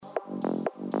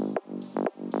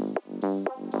Ladies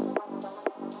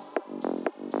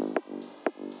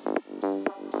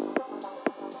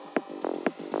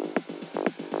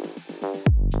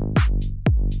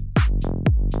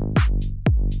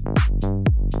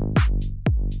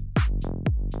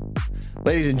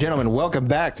and gentlemen, welcome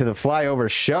back to the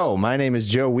Flyover Show. My name is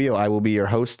Joe Wheel. I will be your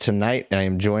host tonight. I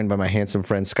am joined by my handsome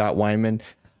friend Scott Weinman.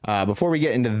 Before we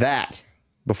get into that,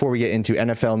 before we get into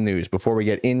NFL news, before we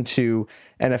get into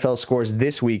NFL scores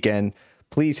this weekend,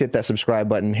 please hit that subscribe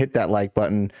button, hit that like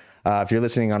button. If you're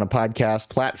listening on a podcast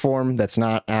platform that's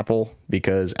not Apple,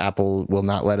 because Apple will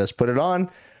not let us put it on,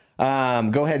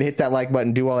 go ahead and hit that like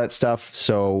button, do all that stuff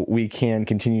so we can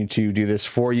continue to do this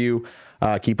for you,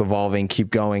 keep evolving,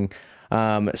 keep going.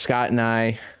 Scott and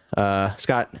I,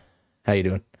 Scott, how you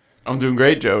doing? I'm doing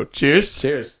great, Joe. Cheers.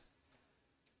 Cheers.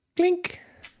 Clink.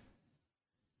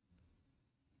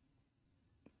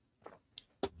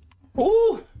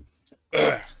 Ooh.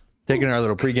 Taking our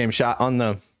little pregame shot on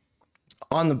the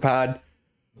pod.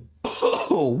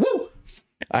 Oh, woo.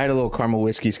 I had a little caramel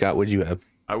whiskey. Scott, what'd you have?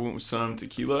 I went with some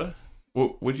tequila.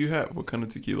 What'd you have? What kind of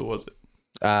tequila was it?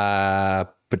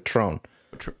 Patron.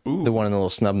 Ooh. The one in the little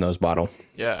snub nose bottle.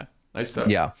 Yeah. Nice stuff.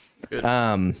 Yeah. Good.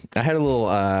 I had a little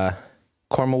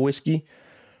caramel whiskey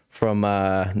from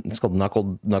it's called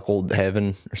Knuckled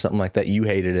Heaven or something like that. You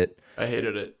hated it. I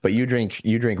hated it. But you drink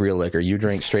real liquor. You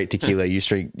drink straight tequila.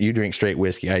 you drink straight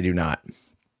whiskey. I do not.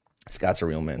 Scott's a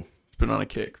real man. It's been on a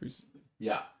kick recently.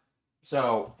 Yeah.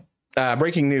 So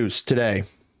breaking news today.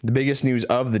 The biggest news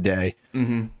of the day.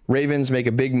 Mm-hmm. Ravens make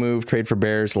a big move, trade for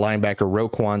Bears linebacker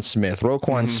ROQUAN Smith.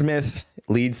 ROQUAN Smith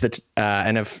leads the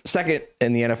second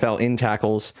in the NFL in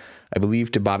tackles, I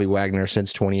believe, to Bobby Wagner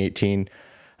since 2018.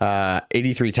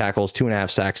 83 tackles,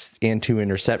 2.5 sacks, and 2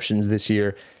 interceptions this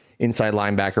year. Inside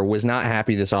linebacker was not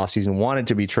happy this offseason, wanted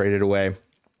to be traded away,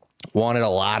 wanted a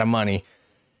lot of money.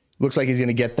 Looks like he's going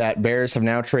to get that. Bears have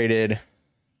now traded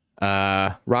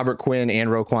Robert Quinn and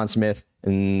ROQUAN Smith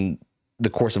in the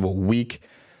course of a week.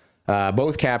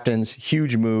 Both captains,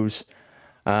 huge moves.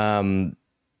 ROQUAN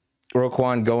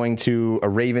going to a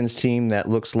Ravens team that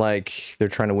looks like they're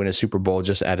trying to win a Super Bowl,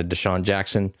 just added Deshaun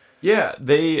Jackson. Yeah,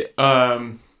 they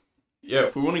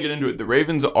if we want to get into it, the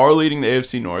Ravens are leading the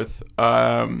AFC North.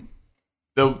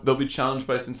 They'll be challenged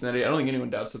by Cincinnati. I don't think anyone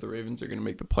doubts that the Ravens are going to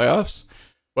make the playoffs.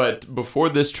 But before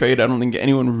this trade, I don't think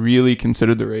anyone really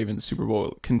considered the Ravens Super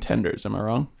Bowl contenders. Am I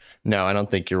wrong? No, I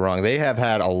don't think you're wrong. They have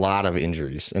had a lot of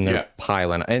injuries, and they're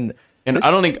piling. And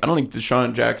I don't think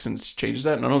Deshaun Jackson changes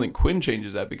that, and I don't think Quinn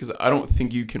changes that, because I don't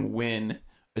think you can win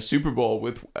a Super Bowl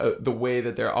with the way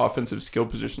that their offensive skill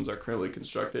positions are currently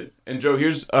constructed. And Joe,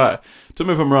 here's tell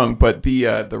me if I'm wrong, but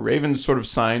the Ravens sort of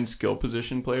sign skill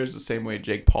position players the same way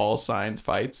Jake Paul signs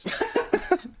fights.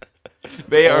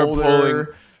 They are pulling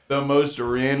the most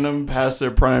random past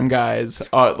their prime guys,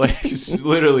 like just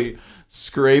literally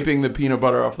scraping the peanut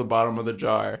butter off the bottom of the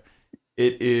jar.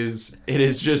 It is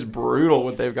just brutal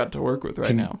what they've got to work with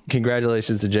right now.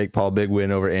 Congratulations to Jake Paul, big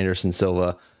win over Anderson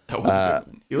Silva. That was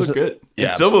he looked good. Yeah,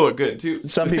 and Silva looked good too.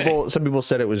 Some people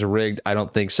said it was rigged. I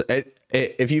don't think so.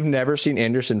 If you've never seen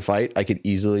Anderson fight, I could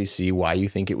easily see why you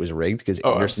think it was rigged, because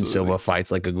Anderson Silva fights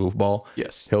like a goofball.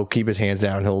 Yes, he'll keep his hands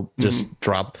down. He'll just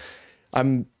drop.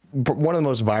 One of the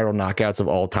most viral knockouts of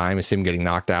all time is him getting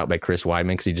knocked out by Chris Weidman,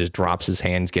 because he just drops his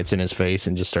hands, gets in his face,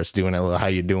 and just starts doing a little "how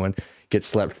you doing?" Gets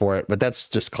slept for it. But that's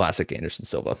just classic Anderson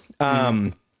Silva.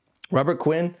 Robert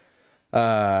Quinn,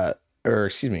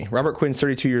 Robert Quinn's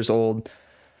 32 years old.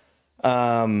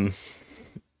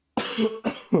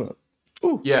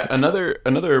 Yeah,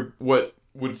 another what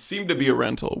would seem to be a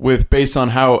rental, with based on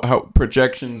how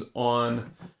projections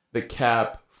on the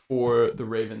cap for the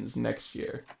Ravens next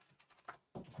year.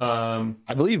 I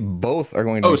believe both are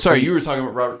going to. Oh, sorry, you were talking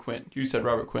about Robert Quinn. You said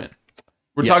Robert Quinn.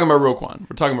 We're talking about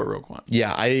ROQUAN.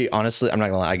 Yeah, I'm not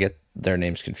gonna lie, I get their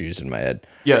names confused in my head.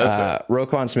 Yeah, that's right.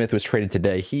 ROQUAN Smith was traded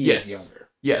today. He is younger.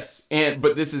 Yes,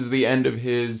 but this is the end of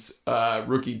his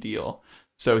rookie deal,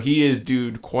 so he is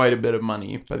due quite a bit of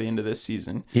money by the end of this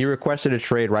season. He requested a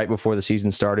trade right before the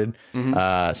season started.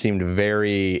 Seemed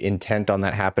very intent on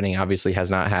that happening. Obviously, has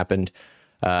not happened.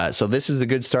 So this is a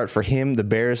good start for him. The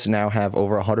Bears now have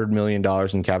over $100 million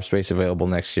in cap space available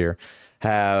next year.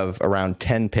 Have around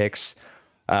 10 picks.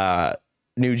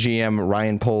 New GM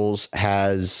Ryan Poles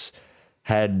has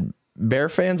had Bear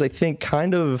fans, I think,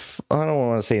 kind of, I don't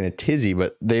want to say in a tizzy,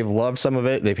 but they've loved some of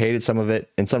it. They've hated some of it.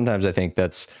 And sometimes I think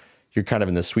you're kind of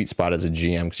in the sweet spot as a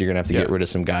GM, because you're going to have to get rid of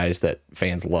some guys that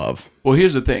fans love. Well,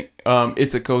 here's the thing.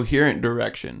 It's a coherent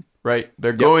direction, right?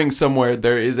 They're going somewhere.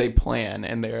 There is a plan,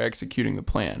 and they're executing the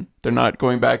plan. They're not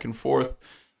going back and forth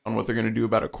on what they're going to do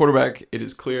about a quarterback. It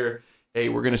is clear. hey,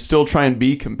 we're going to still try and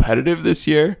be competitive this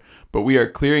year, but we are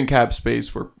clearing cap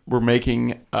space. We're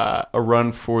making a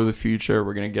run for the future.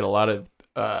 We're going to get a lot of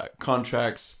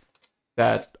contracts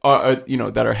that are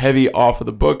that are heavy off of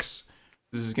the books.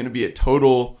 This is going to be a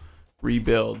total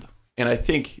rebuild, and I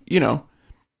think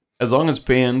as long as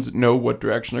fans know what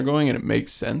direction they're going and it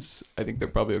makes sense, I think they're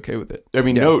probably okay with it. I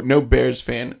mean, no Bears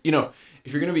fan, if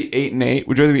you're going to be 8-8,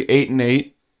 would you rather be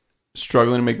 8-8,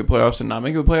 struggling to make the playoffs and not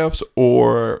make the playoffs,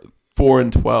 or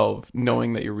 4-12,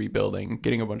 knowing that you're rebuilding,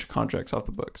 getting a bunch of contracts off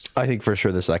the books? I think for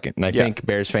sure the second. And I think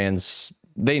Bears fans,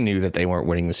 they knew that they weren't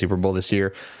winning the Super Bowl this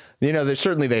year.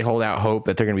 Certainly they hold out hope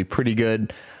that they're going to be pretty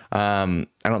good. I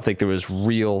don't think there was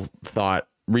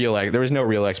there was no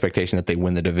real expectation that they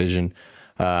win the division.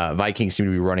 Vikings seem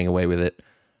to be running away with it.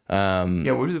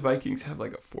 What do the Vikings have,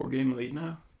 like a 4-game lead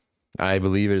now? I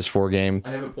believe it is 4-game.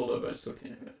 I haven't pulled up, I still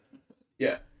can't.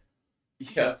 Yeah,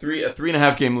 a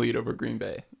 3.5 game lead over Green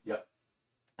Bay.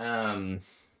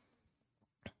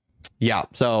 Yep.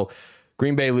 So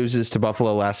Green Bay loses to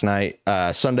Buffalo last night.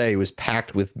 Sunday was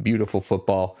packed with beautiful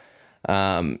football.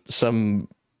 Some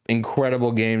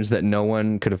incredible games that no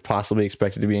one could have possibly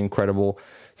expected to be incredible.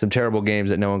 Some terrible games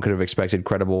that no one could have expected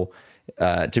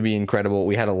to be incredible.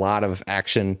 We had a lot of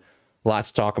action,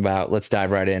 lots to talk about. Let's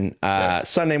dive right in.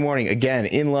 Sunday morning, again,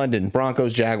 in London,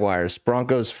 Broncos-Jaguars.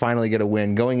 Broncos finally get a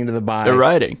win going into the bye. They're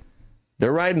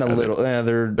riding a little.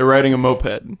 They're riding a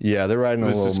moped. Yeah, they're riding a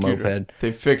little moped.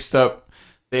 They fixed up.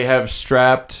 They have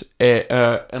strapped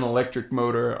an electric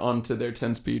motor onto their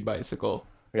 10-speed bicycle.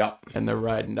 Yeah, and they're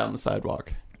riding down the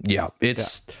sidewalk. Yeah,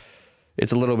 it's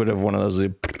a little bit of one of those.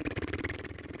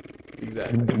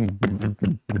 Exactly.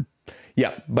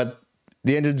 Yeah, but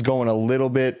the engine's going a little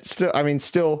bit.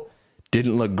 Still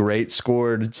didn't look great.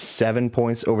 Scored 7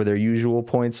 points over their usual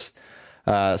points,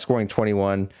 scoring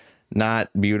 21. Not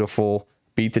beautiful.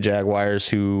 Beat the Jaguars,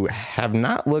 who have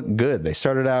not looked good. They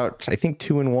started out, I think,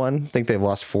 2-1. I think they've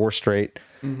lost 4 straight.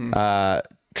 Mm-hmm.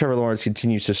 Trevor Lawrence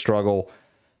continues to struggle.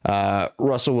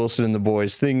 Russell Wilson and the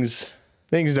boys, things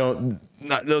don't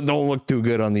look too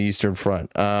good on the Eastern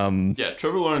Front.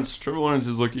 Trevor Lawrence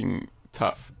is looking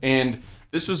tough, and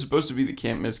this was supposed to be the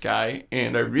can't miss guy.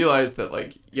 And I realized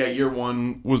that year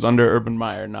one was under Urban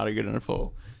Meyer, not a good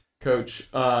NFL coach.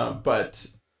 But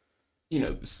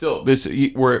still,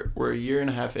 we're a year and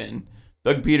a half in.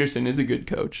 Doug Peterson is a good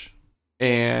coach,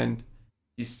 and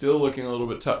he's still looking a little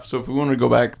bit tough. So if we want to go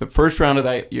back, the first round of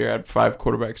that year had 5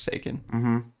 quarterbacks taken.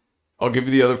 Mm-hmm. I'll give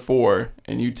you the other 4,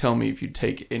 and you tell me if you'd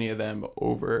take any of them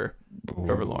over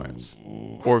Trevor Lawrence,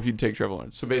 or if you'd take Trevor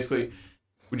Lawrence. So basically,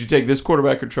 would you take this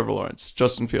quarterback or Trevor Lawrence?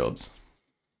 Justin Fields.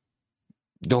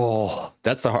 Oh,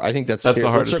 that's the hard. I think that's the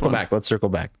hardest one. Let's circle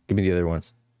back. Give me the other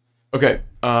ones. Okay.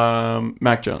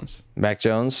 Mac Jones. Mac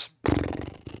Jones.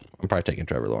 I'm probably taking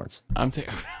Trevor Lawrence. I'm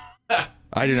taking.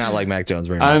 I do not like Mac Jones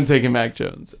very much. I'm taking Mac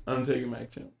Jones.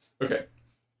 Okay.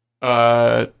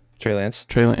 Trey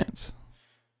Lance.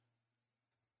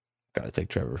 Gotta take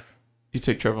Trevor. You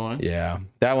take Trevor Lawrence? Yeah.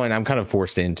 That one I'm kind of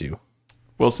forced into.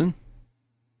 Wilson?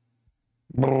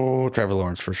 Oh, Trevor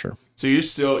Lawrence for sure. So you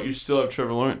still have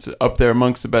Trevor Lawrence up there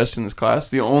amongst the best in this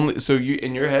class. You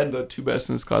in your head, the 2 best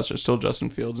in this class are still Justin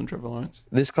Fields and Trevor Lawrence.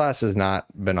 This class has not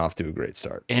been off to a great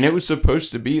start. And it was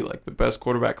supposed to be like the best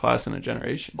quarterback class in a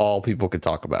generation. All people could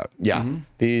talk about. Yeah. Mm-hmm.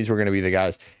 These were going to be the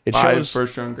guys. It 5 shows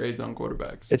first-round grades on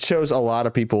quarterbacks. It shows a lot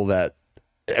of people that,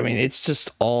 it's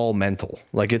just all mental.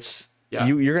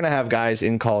 You're going to have guys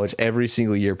in college every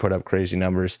single year put up crazy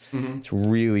numbers. Mm-hmm. It's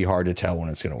really hard to tell when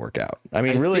it's going to work out. I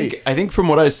think from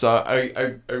what I saw,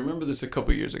 I remember this a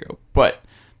couple years ago, but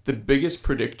the biggest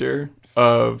predictor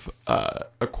of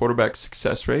a quarterback's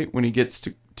success rate when he gets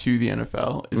to the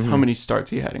NFL is how many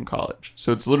starts he had in college.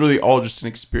 So it's literally all just an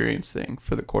experience thing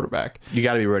for the quarterback. You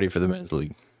got to be ready for the men's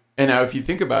league. And now if you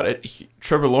think about it,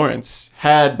 Trevor Lawrence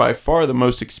had by far the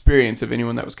most experience of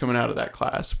anyone that was coming out of that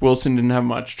class. Wilson didn't have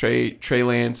much. Trey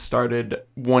Lance started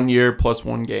 1 year plus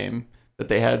 1 game that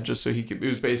they had just so it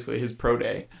was basically his pro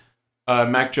day.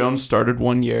 Mac Jones started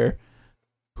 1 year.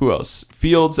 Who else?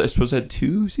 Fields, I suppose, had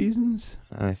 2 seasons?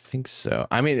 I think so.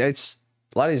 It's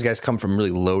a lot of these guys come from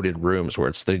really loaded rooms where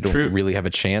they don't really have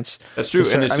a chance. That's true.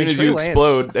 And as soon as you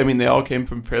explode, they all came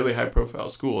from fairly high-profile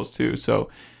schools too. So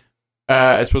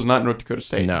I suppose not North Dakota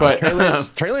State. No, but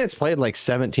Trey Lance played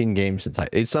 17 games since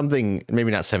it's something,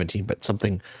 maybe not 17, but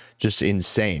something just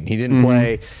insane. He didn't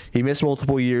play. He missed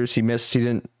multiple years.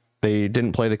 They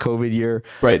didn't play the COVID year.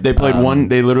 Right. They played one.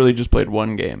 They literally just played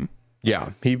 1 game.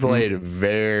 Yeah, he played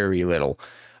very little.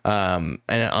 And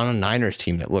on a Niners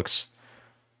team that looks,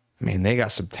 they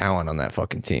got some talent on that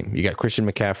fucking team. You got Christian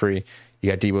McCaffrey, you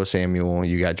got Deebo Samuel,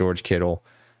 you got George Kittle.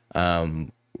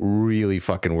 really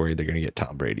fucking worried they're going to get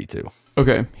Tom Brady too.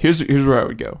 Okay, here's where I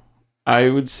would go. I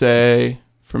would say,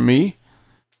 for me,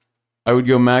 I would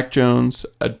go Mac Jones.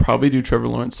 I'd probably do Trevor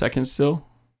Lawrence second still.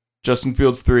 Justin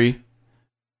Fields 3.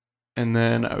 And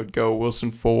then I would go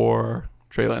Wilson 4,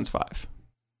 Trey Lance 5.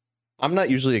 I'm not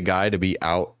usually a guy to be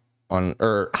out on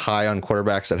or high on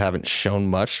quarterbacks that haven't shown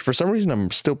much. For some reason, I'm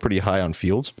still pretty high on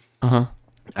Fields. Uh-huh.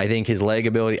 I think his leg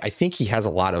ability, I think he has a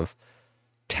lot of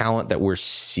talent that we're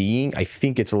seeing. I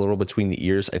think it's a little between the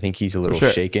ears. I think he's a little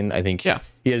shaken. I think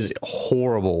he has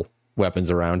horrible weapons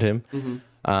around him.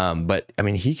 Mm-hmm. But I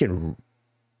mean,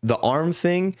 the arm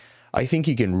thing, I think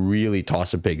he can really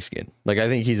toss a pigskin. Like, I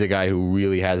think he's a guy who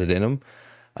really has it in him.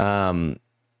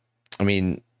 I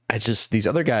mean, these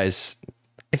other guys,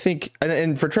 I think,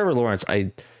 and for Trevor Lawrence,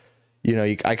 I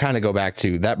kind of go back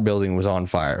to that building was on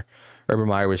fire. Urban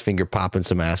Meyer was finger popping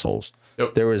some assholes.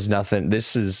 Yep. There was nothing.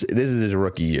 This is a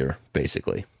rookie year,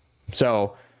 basically.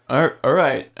 So, all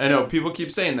right. I know people keep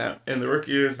saying that, and the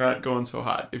rookie year is not going so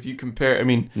hot. If you compare, I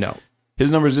mean, no, his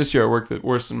numbers this year are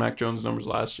worse than Mac Jones' numbers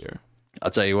last year.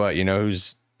 I'll tell you what. You know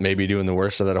who's maybe doing the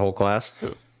worst of that whole class?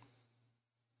 Who?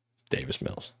 Davis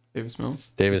Mills. Davis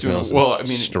Mills. Davis Mills. Well, I mean,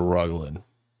 struggling.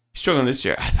 He's struggling this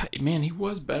year. I thought, man, he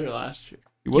was better last year.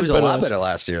 He was a lot better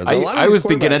last year. I was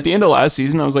thinking at the end of last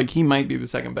season, I was like, he might be the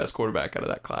second best quarterback out of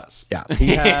that class. Yeah. He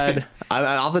had,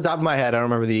 off the top of my head, I don't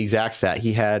remember the exact stat.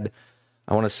 He had,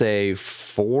 I want to say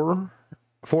 4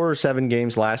 or 7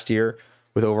 games last year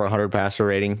with over 100 passer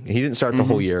rating. He didn't start the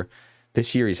whole year.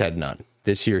 This year, he's had none.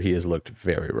 This year, he has looked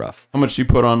very rough. How much do you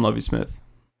put on Lovie Smith?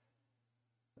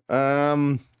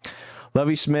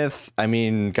 Lovie Smith, I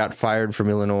mean, got fired from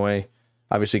Illinois.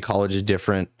 Obviously, college is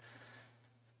different.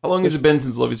 How long has it been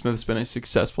since Lovie Smith's been a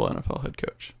successful NFL head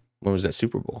coach? When was that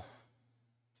Super Bowl?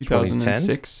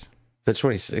 2006. That's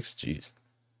 26. Jeez.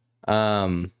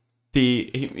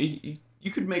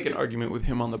 You could make an argument with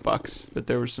him on the Bucks that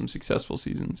there were some successful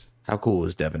seasons. How cool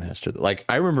was Devin Hester? Like,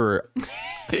 I remember,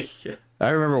 I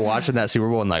remember watching that Super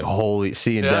Bowl and like,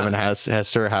 seeing Devin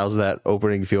Hester house that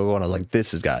opening field goal, and I was like,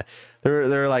 this is guy.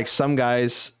 There are like some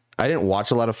guys. I didn't watch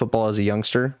a lot of football as a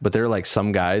youngster, but there are like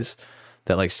some guys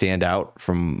that like stand out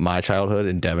from my childhood,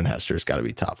 and Devin Hester's got to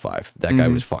be top 5. That guy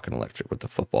was fucking electric with the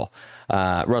football.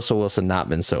 Russell Wilson not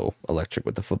been so electric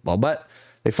with the football, but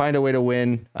they find a way to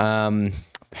win.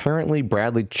 Apparently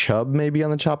Bradley Chubb may be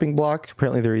on the chopping block.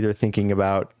 Apparently they're either thinking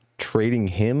about trading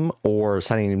him or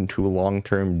signing him to a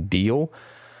long-term deal.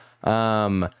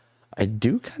 I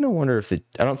do kind of wonder if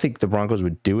I don't think the Broncos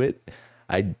would do it.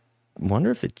 I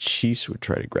wonder if the Chiefs would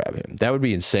try to grab him. That would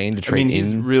be insane to trade. I mean,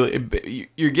 he's really.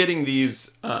 You're getting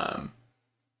these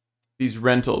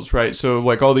rentals, right? So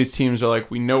like all these teams are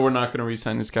like, we know we're not going to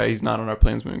re-sign this guy. He's not on our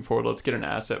plans moving forward. Let's get an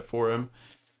asset for him.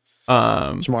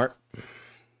 Smart.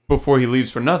 Before he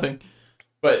leaves for nothing.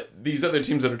 But these other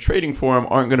teams that are trading for him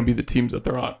aren't going to be the teams that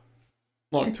they're on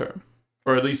long term,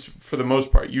 or at least for the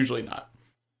most part, usually not.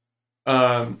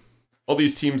 All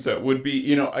these teams that would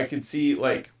be, I could see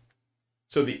like.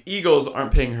 So the Eagles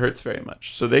aren't paying Hurts very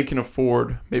much, so they can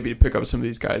afford maybe to pick up some of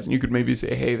these guys, and you could maybe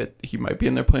say, hey, that he might be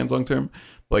in their plans long term.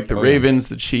 Like the Ravens,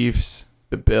 the Chiefs,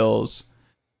 the Bills.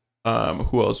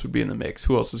 Who else would be in the mix?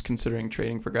 Who else is considering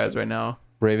trading for guys right now?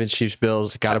 Ravens, Chiefs,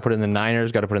 Bills. Got to put in the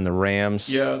Niners. Got to put in the Rams.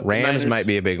 Yeah, Rams might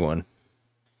be a big one.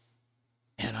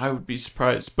 And I would be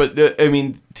surprised, but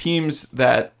teams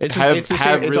that it's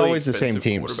really always the same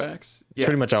teams. Quarterbacks. It's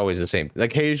pretty much always the same.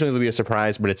 Like occasionally there'll be a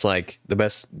surprise, but it's like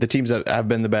the teams that have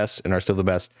been the best and are still the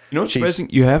best. You know what's surprising?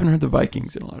 You haven't heard the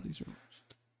Vikings in a lot of these rumors.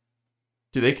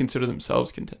 Do they consider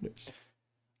themselves contenders?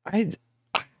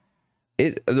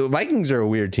 The Vikings are a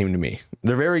weird team to me.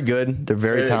 They're very good. They're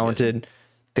very talented. Good.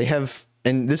 They have,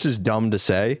 and this is dumb to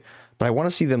say, but I want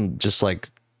to see them just like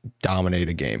dominate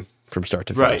a game from start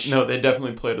to finish. Right. No, they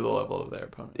definitely play to the level of their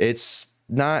opponent. It's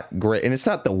not great, and it's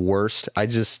not the worst.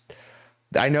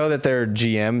 I know that their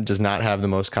GM does not have the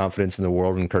most confidence in the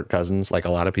world in Kirk Cousins, like a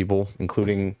lot of people,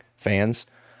 including fans.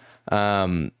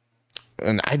 And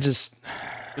this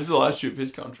is the last year of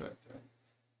his contract. Right?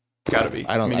 It's got to be.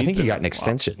 I think he got an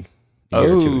extension a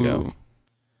year or two ago.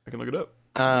 I can look it up.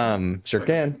 Sure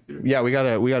can. Yeah, we got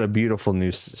a beautiful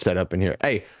new setup in here.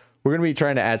 Hey, we're gonna be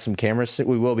trying to add some cameras.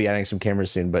 We will be adding some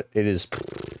cameras soon, but this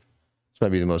might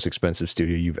be the most expensive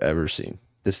studio you've ever seen.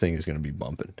 This thing is gonna be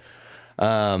bumping.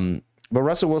 But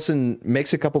Russell Wilson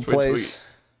makes a couple plays.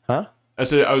 Huh? I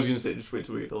was gonna say just wait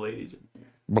till we get the ladies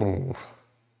in.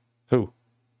 Who?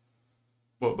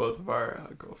 Well, both of our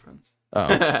girlfriends. Oh,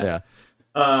 yeah.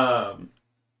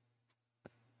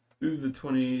 Through the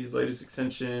 20s, latest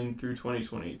extension through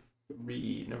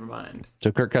 2023. Never mind.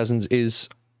 So Kirk Cousins is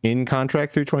in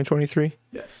contract through 2023?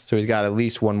 Yes. So he's got at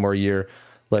least one more year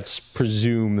let's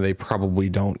presume they probably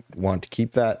don't want to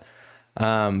keep that.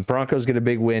 Broncos get a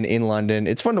big win in London.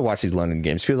 It's fun to watch these London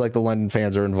games. Feels like the London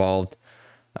fans are involved.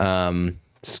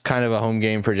 It's kind of a home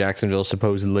game for Jacksonville,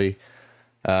 supposedly.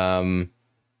 But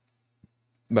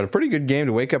a pretty good game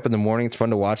to wake up in the morning. It's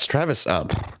fun to watch. Travis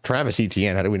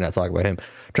Etienne. How did we not talk about him?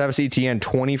 Travis Etienne,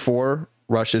 24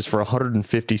 rushes for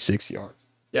 156 yards.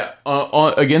 Yeah,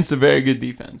 against a very good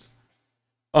defense.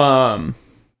 He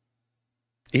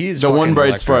is the one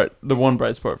bright spot. The one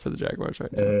bright spot for the Jaguars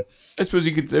right now. I suppose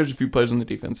you could. There's a few players on the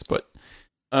defense, but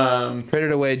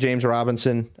traded away James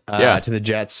Robinson to the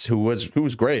Jets, who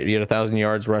was great. He had 1,000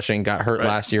 yards rushing. Got hurt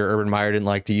last year. Urban Meyer didn't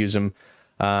like to use him.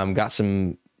 Got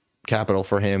some capital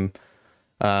for him.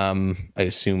 I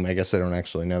assume. I guess I don't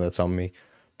actually know. That's on me.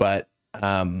 But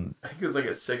I think it was like a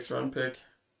 6th-round pick.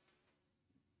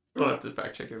 You don't have to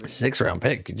fact check everything. 6th-round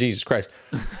pick. Jesus Christ.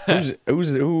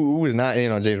 Who was not in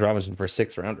on James Robinson for a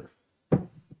 6th-rounder?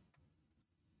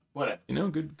 What?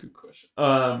 Good question.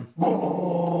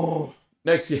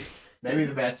 Next game. Maybe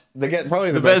the best.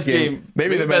 Probably the best game.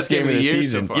 Maybe the best game of the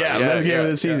season. So yeah, best game of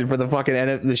the season for the fucking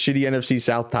the shitty NFC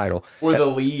South title. Or the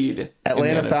lead.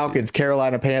 Atlanta Falcons,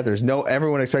 Carolina Panthers. No,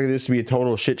 everyone expected this to be a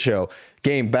total shit show.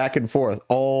 Game back and forth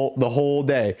the whole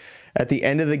day. At the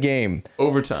end of the game,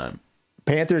 overtime.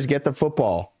 Panthers get the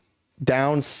football.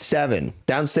 Down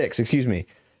 6, excuse me.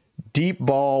 Deep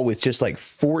ball with just like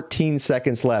 14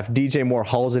 seconds left. DJ Moore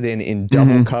hauls it in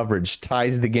double coverage,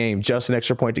 ties the game. Just an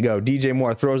extra point to go. DJ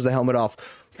Moore throws the helmet off.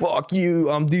 Fuck you.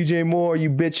 I'm DJ Moore, you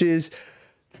bitches.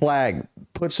 Flag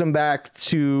puts him back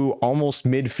to almost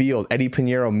midfield. Eddie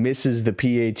Pinheiro misses the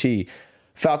PAT.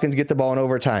 Falcons get the ball in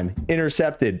overtime.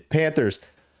 Intercepted. Panthers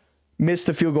miss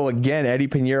the field goal again. Eddie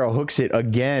Pinheiro hooks it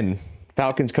again.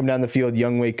 Falcons come down the field.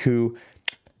 Younghoe Koo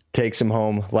takes him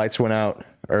home. Lights went out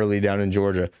early down in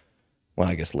Georgia. Well,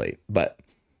 I guess late,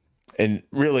 and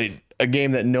really a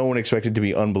game that no one expected to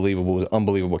be unbelievable was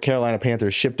unbelievable. Carolina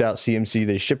Panthers shipped out CMC.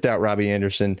 They shipped out Robbie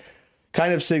Anderson,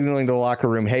 kind of signaling to the locker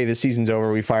room, hey, this season's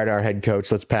over. We fired our head coach.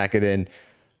 Let's pack it in.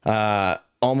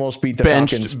 Almost beat the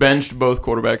Falcons. Benched both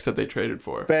quarterbacks that they traded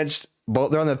for. Benched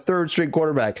both. They're on the 3rd string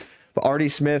quarterback. But Artie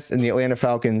Smith and the Atlanta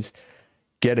Falcons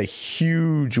get a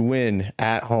huge win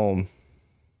at home.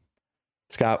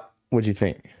 Scott, what'd you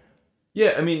think?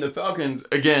 Yeah, I mean, the Falcons,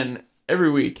 again,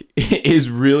 every week is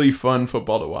really fun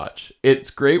football to watch. It's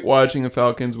great watching the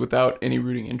Falcons without any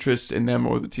rooting interest in them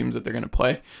or the teams that they're going to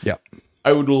play. Yeah.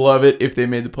 I would love it if they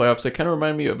made the playoffs. They kind of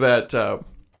remind me of that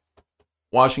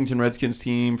Washington Redskins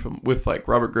team with like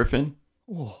Robert Griffin.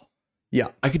 Oh. Yeah.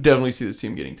 I could definitely see this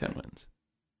team getting 10 wins.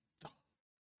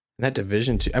 That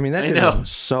division too. I mean, that division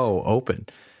is so open.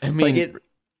 I mean,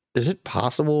 is it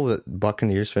possible that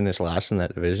Buccaneers finish last in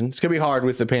that division? It's gonna be hard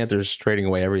with the Panthers trading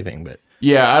away everything, but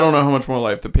yeah, I don't know how much more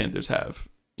life the Panthers have.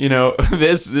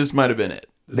 This might have been it.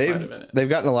 They've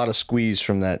gotten a lot of squeeze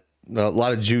from that, a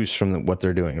lot of juice from what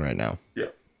they're doing right now. Yeah.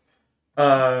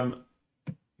 And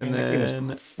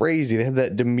then crazy. They had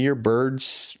that Demir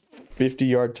Bird's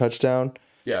 50-yard touchdown.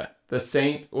 Yeah, the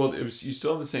Saints. Well, you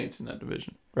still have the Saints in that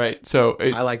division, right? So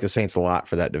I like the Saints a lot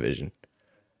for that division.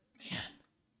 Man,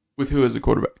 with who as a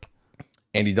quarterback?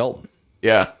 Andy Dalton.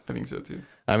 Yeah, I think so too.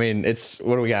 I mean,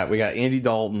 what do we got? We got Andy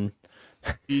Dalton,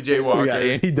 DJ Walker, we got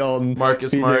Andy Dalton,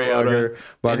 Marcus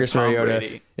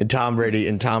Mariota, and Tom Brady.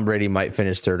 And Tom Brady might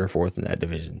finish 3rd or 4th in that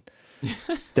division.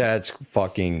 That's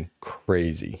fucking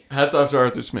crazy. Hats off to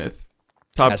Arthur Smith.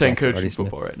 Top 10 coach in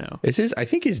football right now. I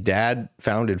think his dad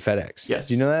founded FedEx. Yes.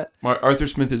 Do you know that? Arthur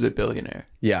Smith is a billionaire.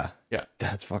 Yeah. Yeah.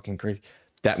 That's fucking crazy.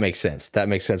 That makes sense. That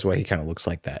makes sense why he kind of looks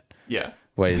like that. Yeah.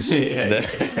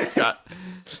 Scott.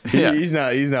 Yeah. He's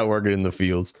not working in the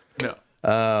fields. No.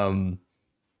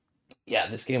 Yeah,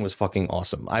 this game was fucking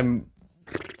awesome. I mean,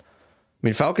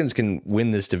 Falcons can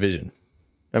win this division.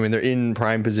 I mean, they're in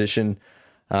prime position.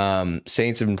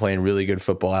 Saints have been playing really good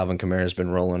football. Alvin Kamara's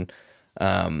been rolling.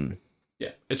 Yeah,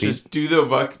 it's just do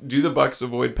the Bucks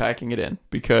avoid packing it in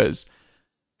because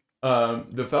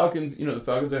the Falcons, the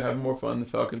Falcons are having more fun. The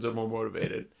Falcons are more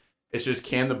motivated. It's just,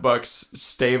 can the Bucks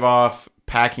stave off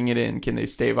packing it in? Can they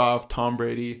stave off Tom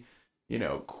Brady,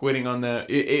 quitting on that?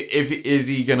 Is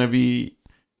he gonna be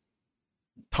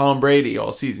Tom Brady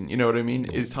all season? You know what I mean?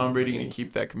 Is Tom Brady gonna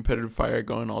keep that competitive fire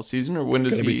going all season, or when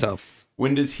does he? Tough.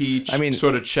 When does he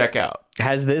sort of check out?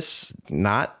 Has this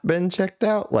not been checked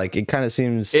out? Like, it kind of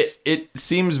seems... It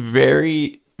seems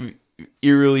very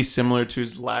eerily similar to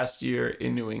his last year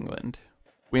in New England.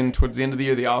 When towards the end of the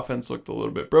year, the offense looked a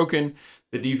little bit broken.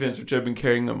 The defense, which had been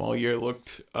carrying them all year,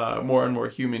 looked more and more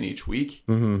human each week.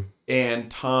 Mm-hmm.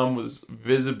 And Tom was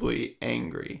visibly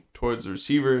angry towards the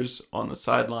receivers on the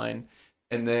sideline.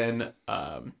 And then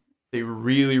they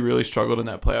really, really struggled in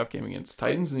that playoff game against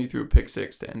Titans, and he threw a pick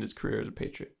six to end his career as a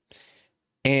Patriot.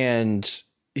 And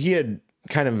he had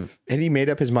he made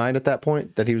up his mind at that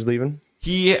point that he was leaving?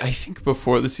 I think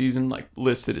before the season, like,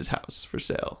 listed his house for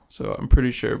sale. So I'm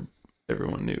pretty sure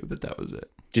everyone knew that was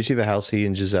it. Did you see the house he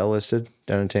and Giselle listed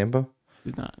down in Tampa?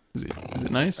 Is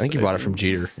it nice? I think he bought it from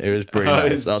Jeter. It was pretty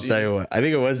nice. I'll tell you what. I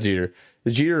think it was Jeter.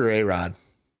 Is Jeter or A-Rod?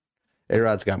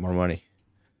 A-Rod's got more money.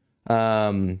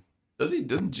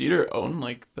 Doesn't Jeter own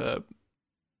like the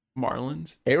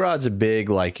Marlins? A-Rod's a big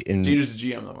Jeter's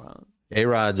the GM of the Marlins.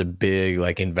 A-Rod's a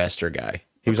big investor guy.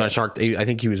 He was on Shark. I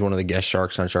think he was one of the guest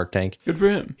sharks on Shark Tank. Good for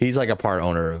him. He's like a part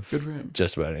owner of Good for him.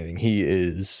 Just about anything.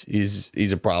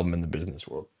 He's a problem in the business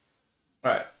world.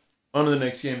 All right, on to the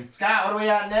next game. Scott, what do we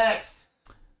got next?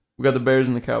 We got the Bears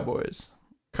and the Cowboys.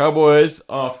 Cowboys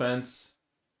offense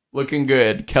looking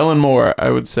good. Kellen Moore,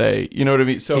 I would say. You know what I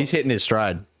mean? So he's hitting his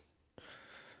stride.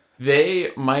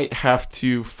 They might have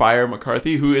to fire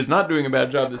McCarthy, who is not doing a bad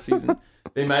job this season.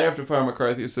 They might have to fire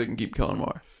McCarthy so they can keep Kellen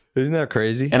Moore. Isn't that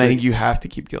crazy? And I think you have to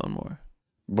keep Kellen Moore.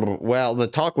 Well, the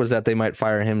talk was that they might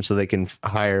fire him so they can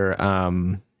hire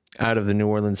out of the New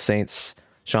Orleans Saints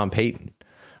Sean Payton.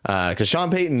 Because Sean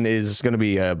Payton is going to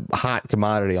be a hot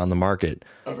commodity on the market.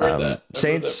 I've heard that.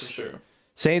 Saints for sure.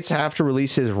 Saints have to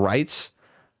release his rights.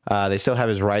 They still have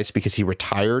his rights because he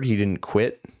retired. He didn't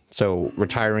quit. So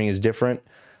retiring is different.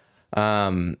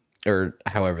 Or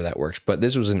however that works. But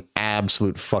this was an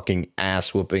absolute fucking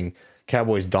ass whooping.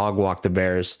 Cowboys dog walked the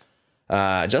Bears.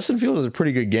 Justin Fields was a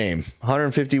pretty good game.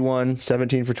 151,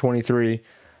 17 for 23,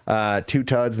 2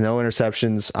 tuds, no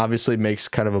interceptions. Obviously makes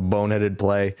kind of a boneheaded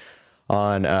play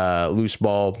on loose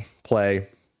ball play.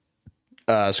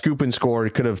 Scoop and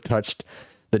scored. Could have touched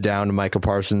the down to Micah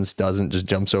Parsons. Doesn't, just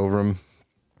jumps over him.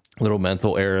 Little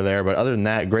mental error there. But other than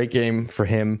that, great game for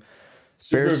him.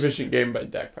 Super efficient game by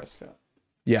Dak Prescott.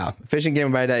 Yeah, efficient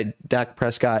game by Dak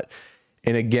Prescott.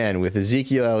 And again, with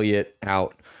Ezekiel Elliott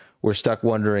out, we're stuck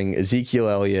wondering, Ezekiel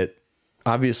Elliott,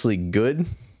 obviously good.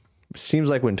 Seems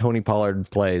like when Tony Pollard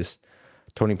plays,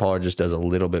 Tony Pollard just does a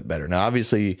little bit better. Now,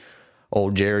 obviously,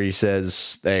 old Jerry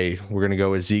says, hey, we're going to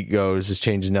go as Zeke goes. This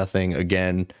changes nothing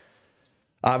again.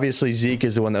 Obviously, Zeke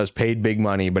is the one that was paid big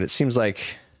money, but it seems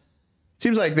like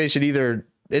they should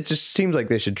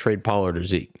they should trade Pollard or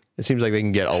Zeke. It seems like they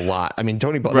can get a lot. I mean,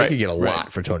 Tony Pollard, they could get a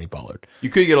lot for Tony Pollard.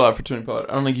 You could get a lot for Tony Pollard.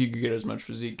 I don't think you could get as much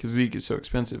for Zeke because Zeke is so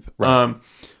expensive. Right.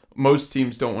 Most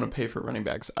teams don't want to pay for running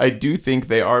backs. I do think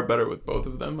they are better with both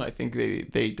of them. I think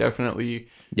they definitely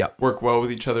work well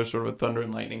with each other, sort of a thunder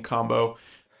and lightning combo.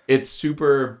 It's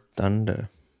super thunder.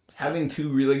 Having two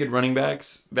really good running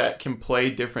backs that can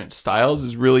play different styles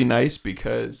is really nice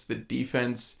because the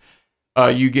defense,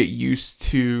 you get used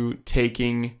to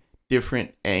taking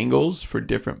different angles for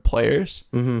different players.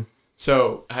 Mm-hmm.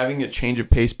 So having a change of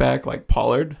pace back like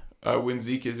Pollard when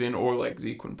Zeke is in, or like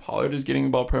Zeke when Pollard is getting the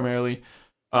ball primarily,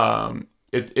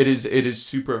 it is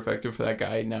super effective for that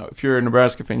guy. Now, if you're a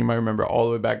Nebraska fan, you might remember all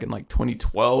the way back in like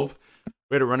 2012,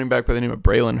 we had a running back by the name of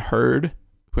Braylon Hurd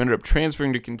who ended up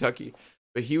transferring to Kentucky,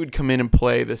 but he would come in and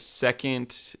play the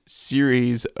second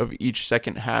series of each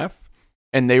second half.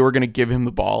 And they were going to give him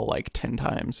the ball like 10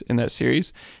 times in that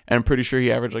series. And I'm pretty sure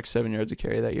he averaged like 7 yards a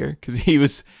carry that year because it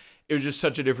was just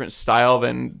such a different style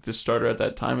than the starter at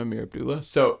that time, Amir Abdullah.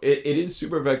 So it is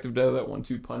super effective to have that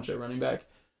 1-2 punch at running back.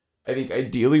 I think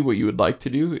ideally what you would like to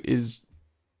do is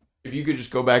if you could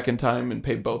just go back in time and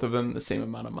pay both of them the same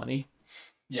amount of money.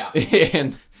 Yeah.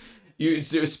 And you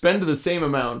spend the same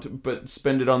amount, but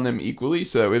spend it on them equally.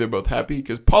 So that way they're both happy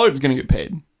because Pollard's going to get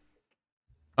paid.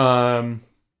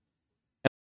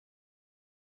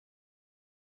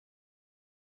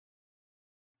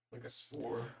 Like a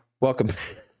spore. Welcome.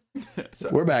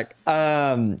 We're back.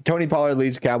 Tony Pollard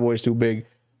leads the Cowboys to a big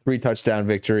 3-touchdown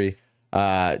victory.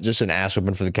 Just an ass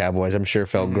whooping for the Cowboys. I'm sure it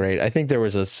felt great. I think there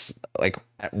was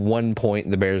at one point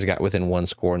the Bears got within one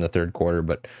score in the third quarter,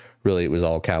 but really it was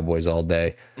all Cowboys all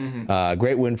day.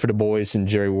 Great win for the boys in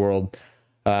Jerry World.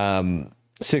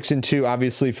 6-2.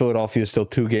 Obviously, Philadelphia is still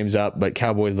 2 games up, but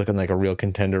Cowboys looking like a real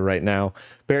contender right now.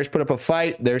 Bears put up a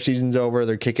fight. Their season's over.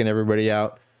 They're kicking everybody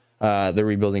out. They're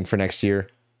rebuilding for next year.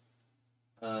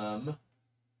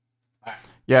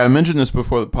 Yeah, I mentioned this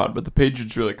before the pod, but the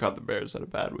Patriots really caught the Bears at a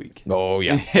bad week. Oh,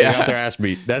 yeah. They got their ass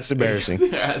beat. That's embarrassing.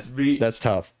 Their ass beat. That's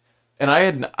tough. And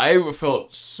I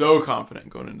felt so confident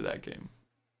going into that game.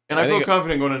 And I felt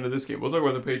confident going into this game. We'll talk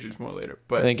about the Patriots more later.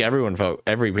 But I think every Patriots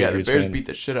the Bears fan beat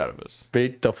the shit out of us.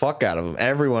 Beat the fuck out of them.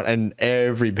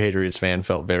 Every Patriots fan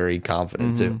felt very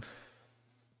confident, too.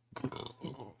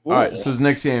 All right, so this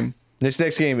next game. This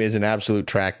next game is an absolute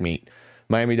track meet.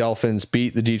 Miami Dolphins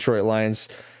beat the Detroit Lions.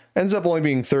 Ends up only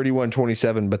being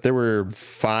 31-27, but there were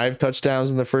 5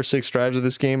 touchdowns in the first 6 drives of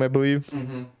this game, I believe.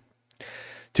 Mm-hmm.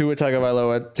 Tua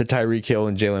Tagovailoa to Tyreek Hill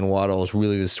and Jalen Waddle is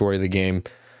really the story of the game.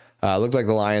 Looked like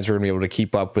the Lions were going to be able to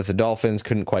keep up with the Dolphins.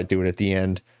 Couldn't quite do it at the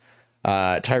end.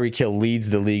 Tyreek Hill leads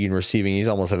the league in receiving. He's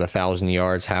almost at 1,000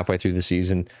 yards halfway through the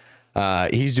season.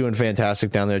 He's doing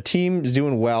fantastic down there. Team is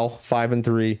doing well,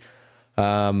 5-3.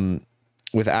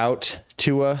 Without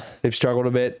Tua, they've struggled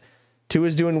a bit.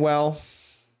 Tua's doing well.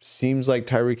 Seems like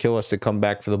Tyreek Hill has to come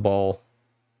back for the ball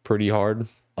pretty hard,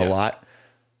 a lot.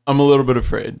 I'm a little bit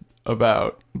afraid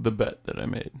about the bet that I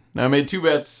made. Now, I made 2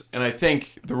 bets, and I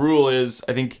think the rule is,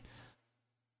 I think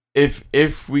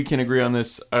if we can agree on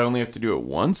this, I only have to do it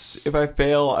once if I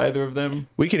fail either of them.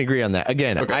 We can agree on that.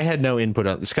 Again, okay. I had no input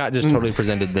on Scott just totally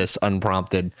presented this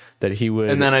unprompted that he would.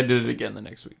 And then I did it again the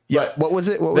next week. Yeah. But what was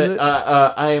it? What was it?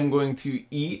 I am going to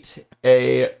eat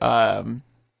a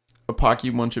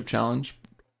Pocky One Chip Challenge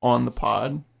on the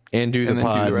pod. And do the then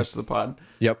pod. Do the rest of the pod.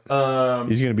 Yep.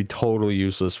 He's going to be totally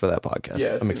useless for that podcast.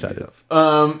 Yeah, I'm excited.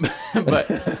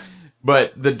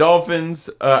 But the Dolphins,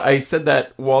 I said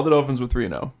that while the Dolphins were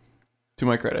 3-0, to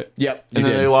my credit. Yep. And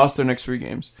then they lost their next 3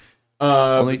 games.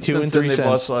 Only 2 and 3 cents. They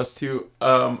lost cents. the last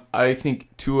 2. I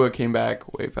think Tua came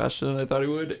back way faster than I thought he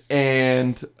would.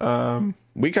 And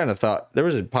we kind of thought there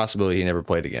was a possibility he never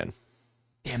played again.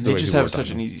 Damn, they just have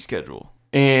such an easy schedule.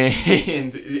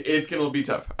 And it's going to be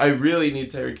tough. I really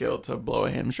need Tyreek Hill to blow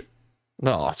a hamstring.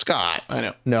 No, Scott. I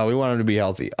know. No, we want him to be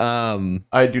healthy.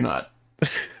 I do not.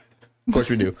 Of course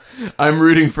we do. I'm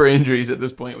rooting for injuries at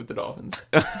this point with the Dolphins.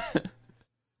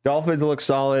 Dolphins look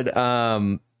solid.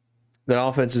 The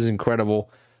offense is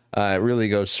incredible. It really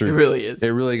goes through. It really is. It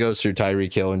really goes through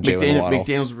Tyreek Hill and Jalen Waddle.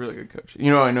 McDaniel's a really good coach.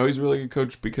 You know, I know he's a really good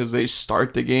coach because they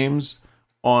start the games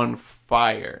on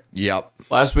fire. Yep.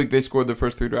 Last week they scored their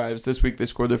first 3 drives. This week they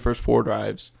scored their first 4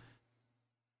 drives.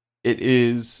 It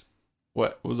is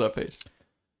what was that face?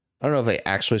 I don't know if they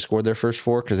actually scored their first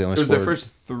 4 because they only it was scored their first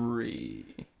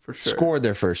 3 for sure. Scored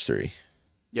their first 3.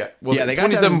 Yeah. Well, yeah, they got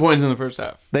 27 points in the first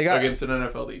half. They got against an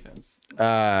NFL defense.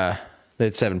 They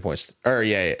had 7 points. Or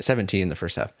 17 in the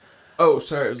first half. Oh,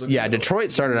 sorry. Yeah,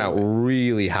 Detroit started out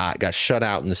really hot, got shut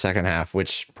out in the second half,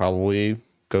 which probably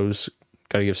got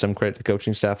to give some credit to the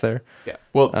coaching staff there. Yeah.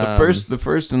 Well, the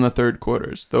first and the third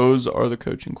quarters, those are the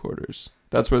coaching quarters.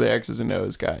 That's where the X's and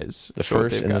O's guys. The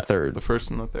first and the third. The first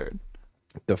and the third.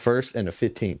 The first and the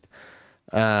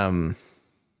 15th.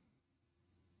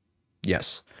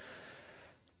 Yes.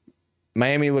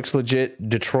 Miami looks legit.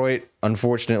 Detroit,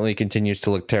 unfortunately, continues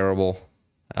to look terrible.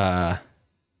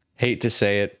 Hate to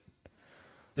say it.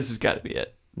 This has got to be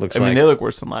it. I mean, they look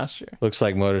worse than last year. Looks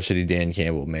like Motor City Dan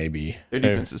Campbell maybe. Their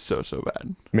defense is so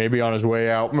bad. Maybe on his way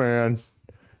out, man.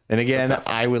 And again,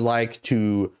 I would like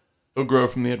to... He'll grow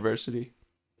from the adversity.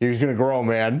 He's going to grow,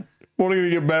 man. Only going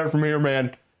to get better from here,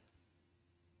 man.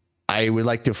 I would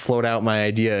like to float out my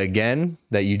idea again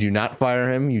that you do not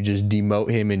fire him. You just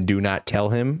demote him and do not tell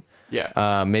him.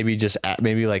 Yeah. Maybe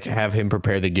like have him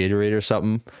prepare the Gatorade or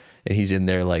something. And he's in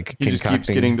there like he just keeps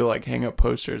getting to like hang up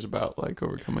posters about like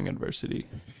overcoming adversity.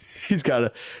 He's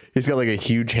got like a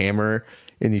huge hammer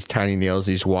and these tiny nails.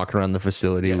 He's walking around the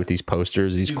facility with these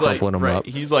posters. He's crumpling them up.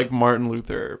 He's like Martin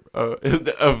Luther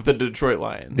of the Detroit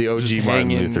Lions. The OG Martin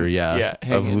Luther,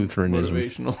 of Lutheranism.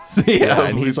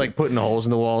 And he's like putting holes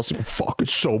in the wall. So, fuck,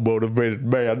 it's so motivated,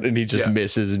 man. And he just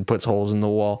misses and puts holes in the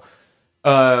wall.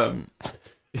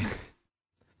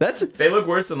 They look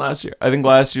worse than last year. I think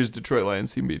last year's Detroit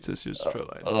Lions team beats this year's Detroit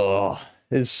Lions. Oh,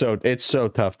 it's so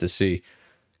tough to see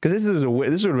because this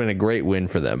would have been a great win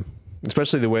for them,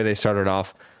 especially the way they started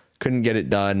off. Couldn't get it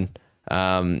done.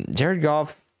 Jared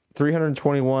Goff,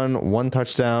 321, 1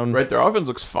 touchdown. Right, their offense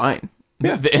looks fine.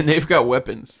 Yeah, and they've got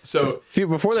weapons. So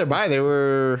before their bye, they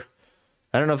were.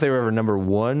 I don't know if they were ever number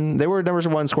 1. They were number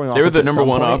 1 scoring offense. They were the number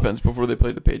 1 offense before they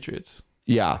played the Patriots.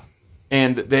 Yeah,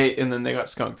 and then they got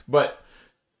skunked, but.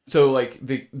 So like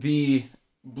the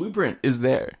blueprint is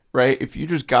there, right? If you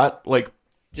just got like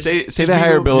say they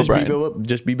hire Bill O'Brien,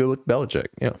 just be Bill with Belichick.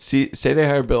 Yeah. Say they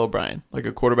hire Bill O'Brien, like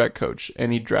a quarterback coach,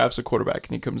 and he drafts a quarterback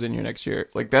and he comes in here next year.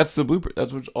 Like that's the blueprint.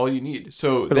 That's all you need.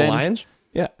 So for the Lions,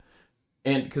 yeah,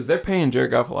 and because they're paying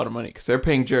Jared Goff a lot of money, because they're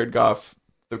paying Jared Goff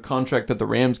the contract that the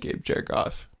Rams gave Jared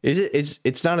Goff.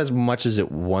 It's not as much as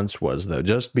it once was though,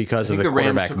 just because of the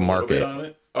quarterback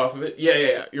market. Off of it,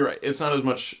 yeah, you're right. It's not as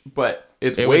much, but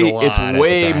it's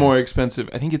way more expensive.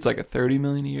 I think it's like a $30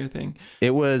 million a year thing. It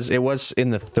was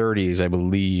in the 30s, I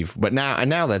believe. But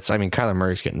now that's, I mean, Kyler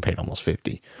Murray's getting paid almost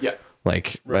 50. Yeah,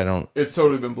 like right. It's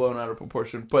totally been blown out of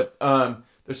proportion. But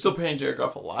they're still paying Jared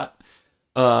Goff a lot.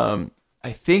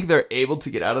 I think they're able to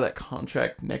get out of that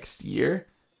contract next year.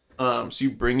 So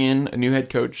you bring in a new head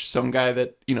coach, some guy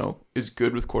that, is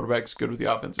good with quarterbacks, good with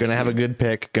the offense. Going to have a good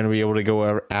pick. Going to be able to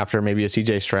go after maybe a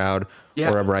CJ Stroud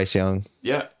or a Bryce Young.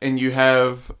 Yeah, and you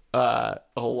have a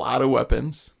lot of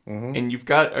weapons, and you've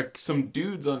got some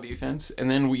dudes on defense.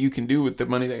 And then what you can do with the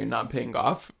money that you're not paying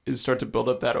off is start to build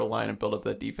up that O-line and build up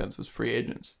that defense with free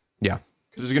agents. Yeah.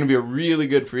 Because there's going to be a really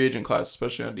good free agent class,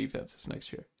 especially on defense this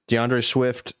next year. DeAndre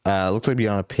Swift looked like he'd be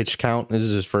on a pitch count. This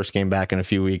is his first game back in a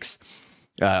few weeks.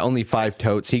 Only 5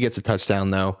 totes. He gets a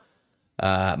touchdown, though.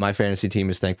 My fantasy team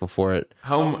is thankful for it.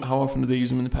 How often do they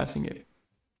use him in the passing game?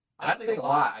 I think a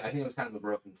lot. I think it was kind of a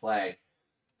broken play.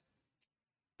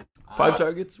 5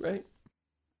 targets, right?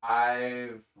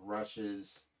 5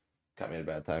 rushes. Got me at a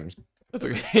bad time. That's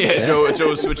okay. Yeah, Joe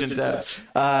was switching tabs.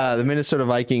 The Minnesota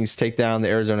Vikings take down the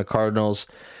Arizona Cardinals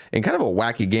in kind of a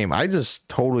wacky game. I just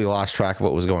totally lost track of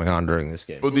what was going on during this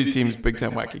game. Both these teams, big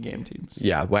time wacky game teams.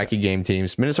 Yeah, wacky game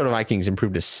teams. Minnesota Vikings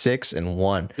improved to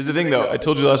 6-1. Here's the thing, though. I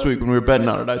told you last week when we were betting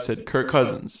on it, I said Kirk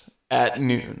Cousins at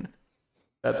noon.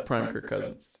 That's prime Kirk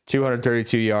Cousins.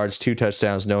 232 yards, 2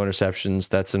 touchdowns, no interceptions.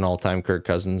 That's an all-time Kirk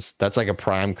Cousins. That's like a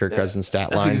prime Kirk Cousins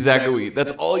stat line. That's exactly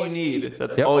that's all you need.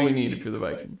 That's all you need if you're the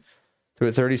Vikings. Threw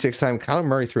it 36 times. Kyler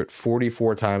Murray threw it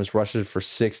 44 times, rushed it for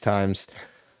 6 times.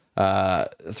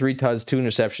 3 tuds, 2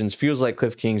 interceptions. Feels like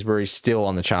Cliff Kingsbury's still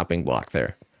on the chopping block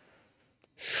there.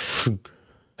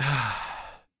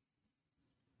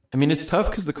 I mean, it's tough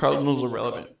because the Cardinals are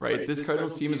relevant, right? This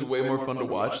Cardinals team is way more fun to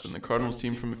watch than the Cardinals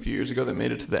team from a few years ago that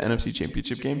made it to the NFC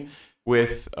Championship game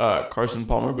with Carson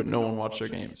Palmer, but no one watched their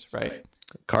games, right?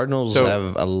 Cardinals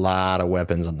have a lot of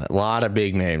weapons on that, a lot of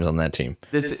big names on that team.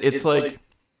 It's like,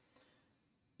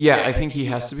 yeah, I think he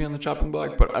has to be on the chopping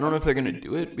block, but I don't know if they're going to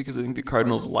do it because I think the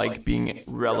Cardinals like being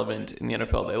relevant in the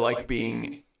NFL. They like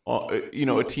being,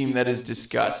 a team that is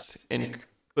discussed, and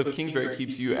Cliff Kingsbury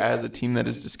keeps you as a team that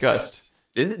is discussed.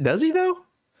 Does he though?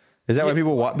 Is that why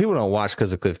people don't watch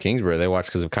because of Cliff Kingsbury? They watch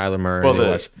because of Kyler Murray. Well, they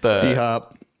watch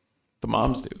D-Hop. The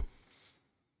moms do.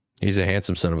 He's a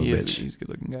handsome son of a bitch. He's a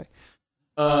good-looking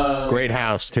guy. Great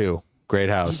house too. Great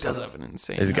house. He does have an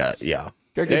insane He's got house. yeah.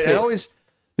 It always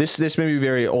this may be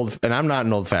very old, and I'm not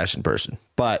an old-fashioned person,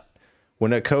 but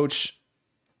when a coach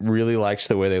really likes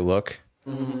the way they look,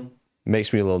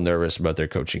 makes me a little nervous about their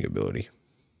coaching ability.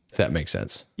 If that makes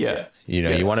sense. Yeah.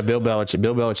 You want a Bill Belichick.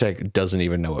 Bill Belichick doesn't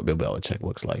even know what Bill Belichick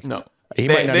looks like. No. He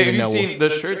might not even know. Have you seen the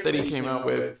shirt that he came out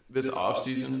with this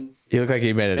offseason? He looked like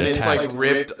he made an attack. And it's like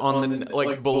ripped on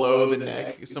the below the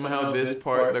neck. Somehow this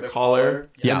part, the collar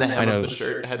and the hem of the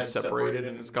shirt had separated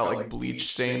and it's got like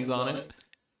bleach stains on it.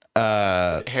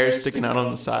 Hair sticking out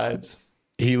on the sides.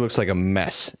 He looks like a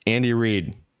mess. Andy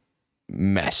Reid,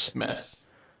 mess.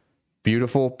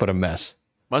 Beautiful, but a mess.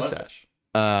 Mustache.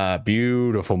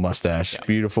 Beautiful mustache. Yeah.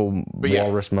 Beautiful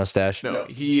walrus mustache. No,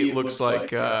 he looks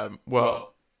like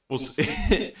we'll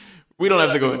see. We don't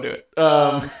have to go into it.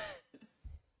 Yeah,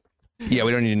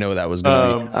 we don't need to know what that was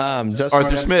going to be.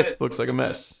 Arthur Smith looks like a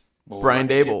mess. Brian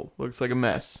Dable looks like a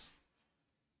mess.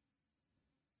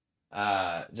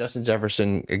 Justin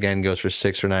Jefferson again goes for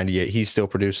 6 for 98. He's still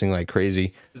producing like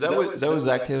crazy. Is that what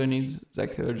Zach Taylor needs?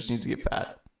 Zach Taylor just needs to get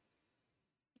fat.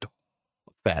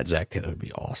 Fat Zach Taylor would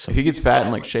be awesome. If he gets fat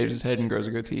and like shaves his head and grows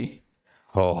a goatee,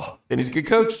 then he's a good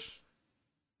coach.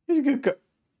 He's a good coach.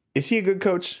 Is he a good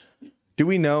coach? Do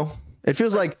we know? It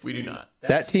feels like we do not.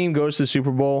 That team goes to the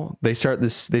Super Bowl. They start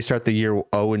the year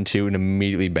 0-2, and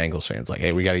immediately Bengals fans like,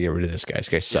 hey, we got to get rid of this guy. This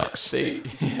guy sucks. They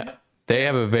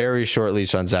have a very short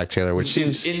leash on Zach Taylor, which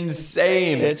seems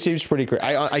insane. It seems pretty crazy.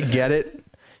 I get it.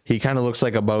 He kind of looks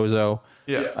like a bozo.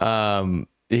 Yeah.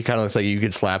 He kind of looks like you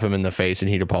could slap him in the face and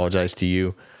he'd apologize to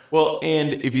you. Well,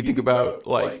 and if you think about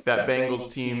like that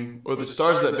Bengals team or the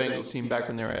stars of that Bengals team back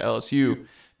when they were at LSU,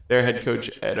 their head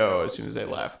coach Ed O, as soon as they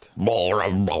left.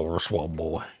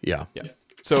 Yeah.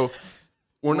 So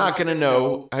we're not going to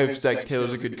know if Zach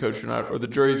Taylor's a good coach or not, or the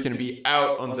jury's going to be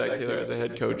out on Zach Taylor as a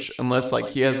head coach unless like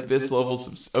he has this level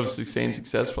of sustained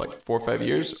success for like 4 or 5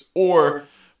 years, or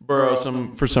Burrow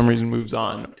for some reason moves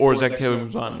on, or Zach Taylor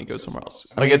moves on and he goes somewhere else.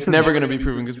 Like it's never going to be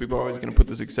proven because people are always going to put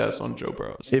the success on Joe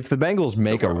Burrow. If the Bengals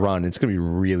make a run, it's going to be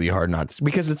really hard not to,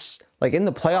 because it's like in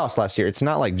the playoffs last year. It's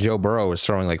not like Joe Burrow was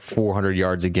throwing like 400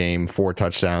 yards a game, 4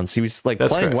 touchdowns. He was like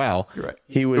playing well. You're right.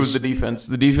 It was the defense.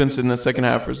 The defense in the second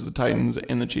half versus the Titans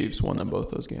and the Chiefs won them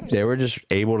both those games. They were just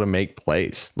able to make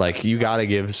plays. Like you got to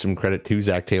give some credit to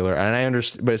Zach Taylor, and I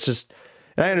understand, but it's just.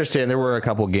 And I understand there were a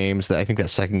couple games that I think that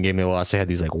second game they lost, they had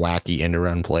these like wacky end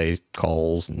around plays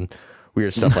calls and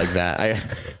weird stuff like that.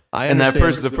 I and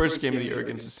the first game of the year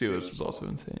against the Steelers was also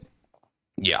insane.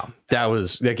 Yeah,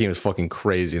 that game was fucking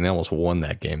crazy, and they almost won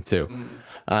that game too.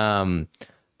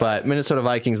 But Minnesota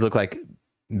Vikings look like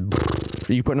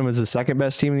Are you putting them as the second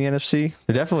best team in the NFC?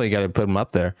 They definitely got to put them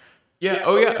up there. Yeah.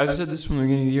 Oh, yeah. I've said this from the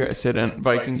beginning of the year. I said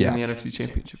Vikings in the NFC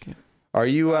Championship game. Are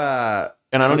you?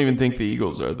 And I don't even think the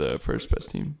Eagles are the first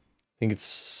best team. Think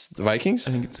it's the Vikings?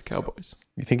 I think it's the Cowboys.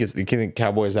 You think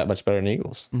Cowboys that much better than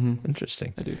Eagles? Mm-hmm.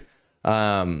 Interesting. I do.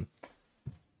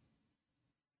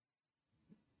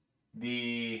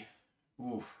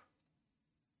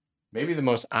 Maybe the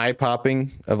most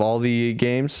eye-popping of all the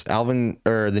games,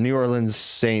 the New Orleans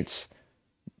Saints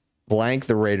blank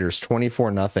the Raiders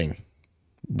 24-0.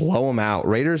 Blow them out.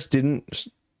 Raiders didn't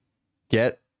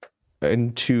get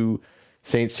into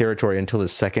Saints territory until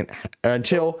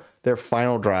their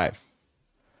final drive.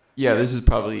 Yeah, this is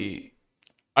probably.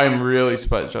 I'm really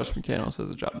surprised Josh McDaniels has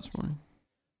a job this morning.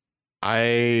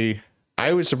 I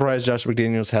was surprised Josh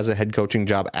McDaniels has a head coaching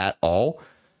job at all.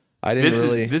 This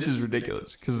is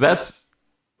ridiculous because that's,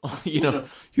 you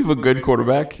have a good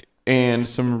quarterback and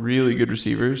some really good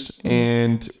receivers,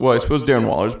 and I suppose Darren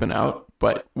Waller's been out,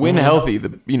 but when healthy,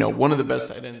 one of the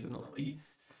best tight ends in the league.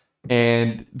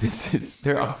 And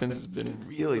their offense has been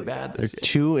really bad this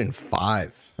year. They're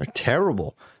 2-5. They're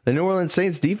terrible. The New Orleans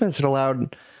Saints defense had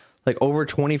allowed over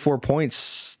 24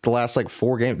 points the last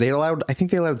 4 games. I think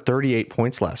they allowed 38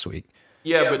 points last week.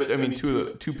 Yeah, but I mean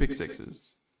two pick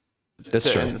sixes.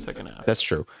 That's true. In the second half. That's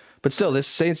true. But still, this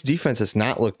Saints defense has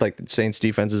not looked like the Saints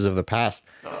defenses of the past.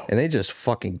 No. And they just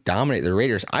fucking dominate the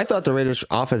Raiders. I thought the Raiders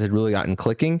offense had really gotten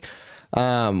clicking.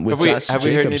 With Josh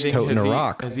Jacobs toting a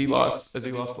rock. Has he lost? I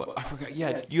forgot.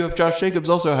 Yeah, you have Josh Jacobs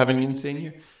also having an insane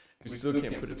year. We still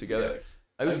can't put it together.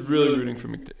 I was really rooting for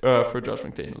Josh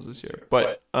McDaniels this year,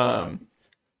 but I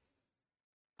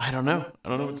don't know. I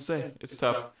don't know what to say. It's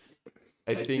tough.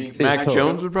 I think Mac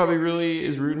Jones would probably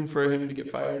is rooting for him to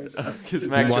get fired because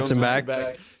Mac Jones wants him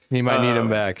back. He might need him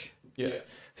back. Yeah,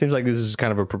 seems like this is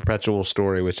kind of a perpetual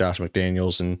story with Josh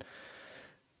McDaniels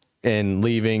and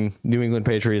leaving. New England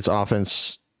Patriots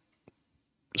offense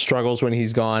struggles when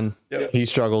he's gone. Yep. He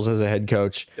struggles as a head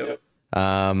coach. Yep.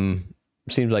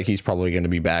 Seems like he's probably going to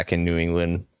be back in New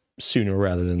England sooner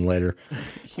rather than later.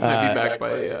 He might be back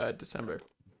by December.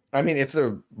 I mean, if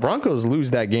the Broncos lose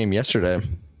that game yesterday,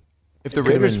 if the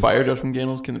Raiders fire Josh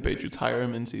McDaniels, can the Patriots hire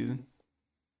him in season?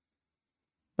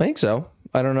 I think so.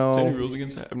 I don't know. Is there any rules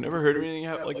against that? I've never heard of anything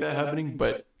like that happening,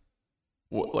 but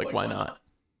why not?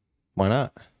 Why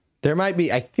not? There might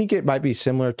be. I think it might be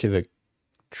similar to the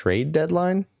trade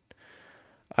deadline.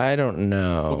 I don't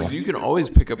know. Because you can always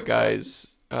pick up guys.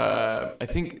 I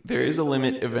think there is a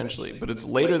limit eventually, but it's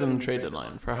later than the trade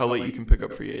deadline for how late you can pick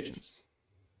up free agents.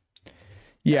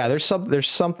 Yeah, there's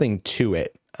something to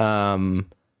it. 7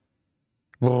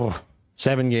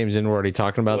 games in, we're already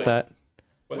talking about that.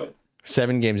 What?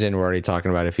 7 games in, we're already talking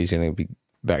about if he's going to be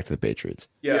back to the Patriots.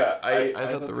 Yeah, I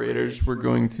thought the Raiders were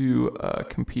going to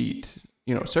compete.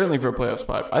 Certainly for a playoff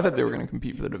spot. I thought they were going to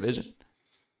compete for the division.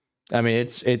 I mean,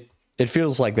 it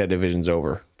feels like that division's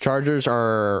over. Chargers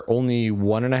are only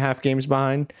 1.5 games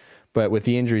behind, but with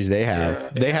the injuries they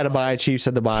have, they had a bye. Chiefs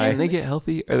had the bye. Can they get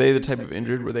healthy? Are they the type of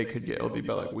injured where they could get healthy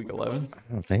by week 11?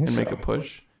 I don't think and so. make a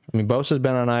push. I mean, Bosa's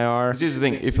been on IR. Here's the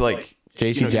thing: if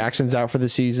J.C. Jackson's out for the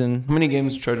season. How many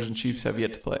games Chargers and Chiefs have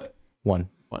yet to play? 1.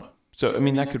 So I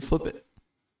mean, that could flip it.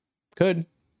 Could.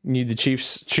 Need the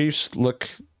Chiefs. Chiefs look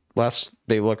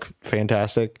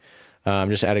fantastic.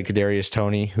 Just added Kadarius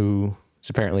Toney, who is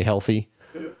apparently healthy,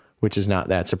 which is not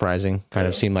that surprising. Kind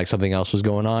of seemed like something else was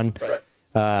going on.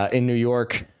 In New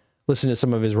York, listen to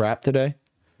some of his rap today.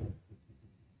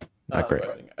 Not great.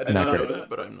 I did not know that,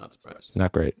 but I'm not surprised.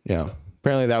 Not great. Yeah.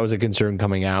 Apparently that was a concern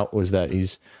coming out, was that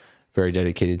he's very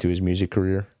dedicated to his music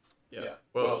career. Yeah.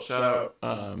 Well, shout out.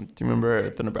 Do you remember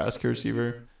the Nebraska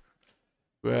receiver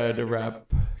who had a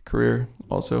rap career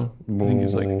also? I think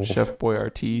he's like Chef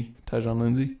Boyardee, Tyjon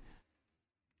Lindsey.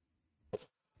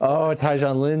 Oh,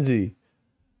 Tyjon Lindsey.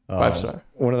 5-star.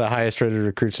 One of the highest rated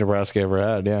recruits Nebraska ever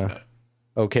had, yeah.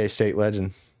 Okay, state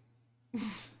legend.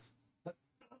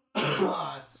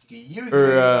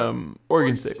 Or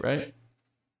Oregon State, right?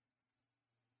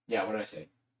 Yeah, what did I say?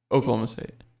 Oklahoma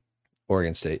State.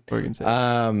 Oregon State.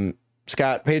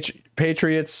 Scott,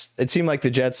 Patriots, it seemed like the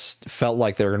Jets felt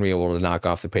like they were going to be able to knock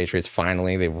off the Patriots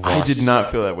finally. I did not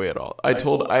feel that way at all. I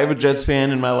have a Jets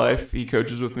fan in my life. He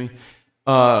coaches with me.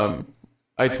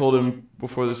 I told him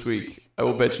before this week, I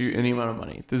will bet you any amount of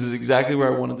money. This is exactly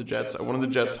where I wanted the Jets. I wanted the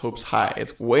Jets' hopes high.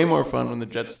 It's way more fun when the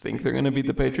Jets think they're going to beat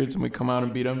the Patriots and we come out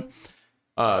and beat them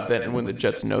than when the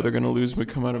Jets know they're going to lose and we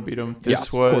come out and beat them.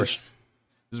 This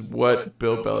is what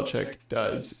Bill Belichick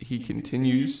does. He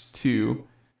continues to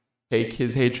take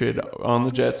his hatred on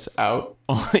the Jets out.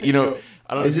 I don't know.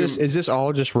 Is this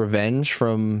all just revenge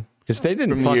from, because they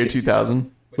didn't from the year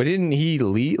 2000? But didn't he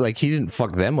lead? Like, he didn't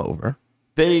fuck them over.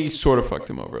 They sort of fucked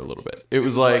him over a little bit. It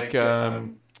was like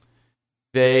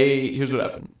here's what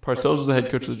happened. Parcells was the head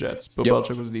coach of the Jets. Bill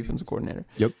Belichick was the defensive coordinator.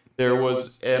 Yep. There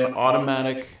was an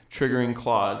automatic triggering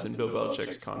clause in Bill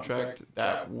Belichick's contract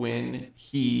that when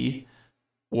he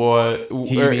being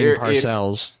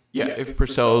Parcells. If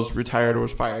Parcells retired or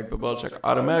was fired, Bill Belichick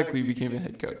automatically became the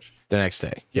head coach The next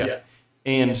day. Yeah.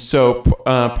 And so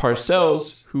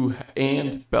Parcells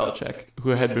and Belichick,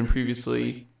 who had been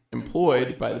previously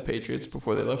employed by the Patriots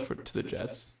before they left to the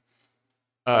Jets,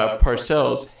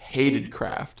 Parcells hated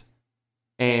Kraft.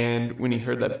 And when he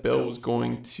heard that Bill was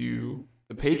going to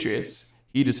the Patriots,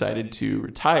 he decided to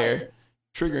retire,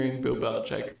 triggering Bill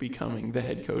Belichick becoming the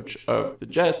head coach of the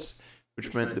Jets,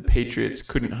 which meant the Patriots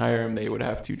couldn't hire him. They would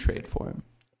have to trade for him.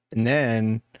 And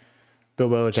then Bill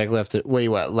Belichick left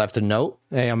a note?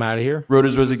 Hey, I'm out of here? Wrote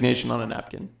his resignation on a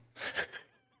napkin.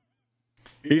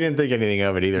 He didn't think anything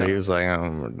of it either. No. He was like,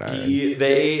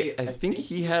 I think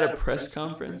he had a press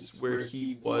conference where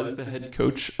he was the head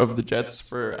coach of the Jets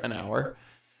for an hour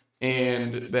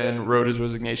and then wrote his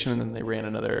resignation, and then they ran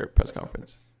another press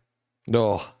conference.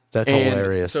 Oh, that's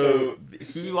hilarious. So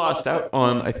he lost out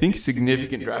on, I think,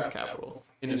 significant draft capital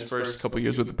in his first couple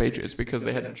years with the Patriots because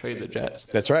they had to trade the Jets.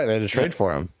 That's right. They had to trade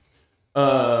for him.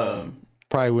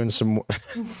 Probably win some.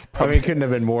 Probably couldn't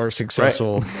have been more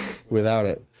successful without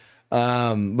it.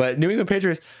 But New England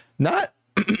Patriots, not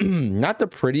the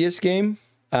prettiest game.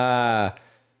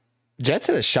 Jets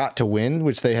had a shot to win,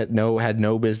 which they had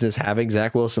no business having.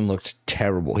 Zach Wilson looked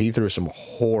terrible. He threw some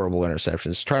horrible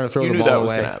interceptions, trying to throw the ball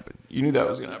away. You knew that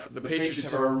was going to happen. The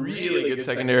Patriots have a really good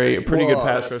secondary, a pretty good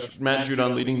pass rush. Matt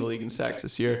Judon leading the league in sacks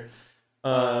this year.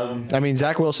 I mean,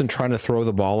 Zach Wilson trying to throw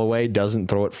the ball away doesn't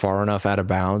throw it far enough out of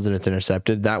bounds, and it's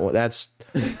intercepted. That's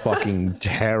fucking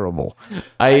terrible.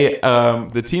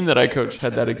 The team that I coach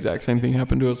had that exact same thing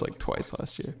happen to us like twice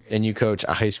last year. And you coach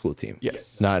a high school team?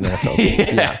 Yes, not an NFL team.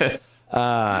 Yes.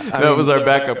 Yeah. That was our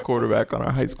backup quarterback on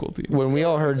our high school team. When we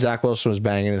all heard Zach Wilson was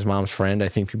banging his mom's friend, I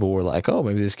think people were like, "Oh,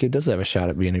 maybe this kid does have a shot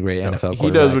at being a great NFL quarterback."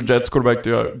 He does what Jets quarterback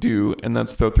do, and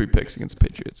that's throw 3 picks against the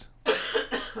Patriots.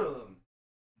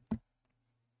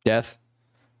 Death,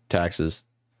 taxes,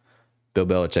 Bill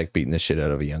Belichick beating the shit out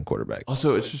of a young quarterback.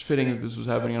 Also, it's just fitting that this was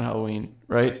happening on Halloween,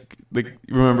 right? Like,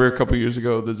 remember a couple years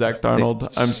ago, the Zach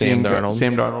Darnold, Sam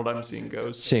Darnold, I'm seeing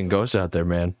ghosts. Seeing ghosts out there,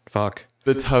 man. Fuck.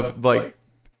 The tough, like,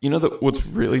 you know, what's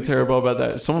really terrible about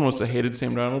that is someone must have hated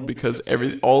Sam Darnold because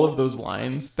all of those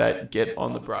lines that get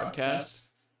on the broadcast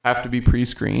have to be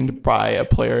pre-screened by a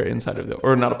player inside of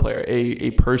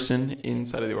a person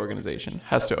inside of the organization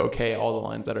has to okay all the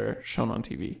lines that are shown on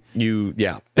TV.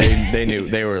 They knew.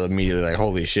 They were immediately like,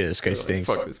 holy shit, this guy stinks.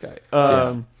 Fuck this guy.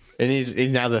 And he's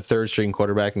now the 3rd string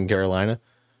quarterback in Carolina.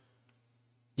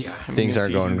 Yeah. I mean, things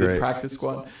aren't going great. Practice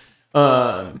squad.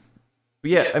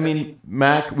 Yeah, I mean,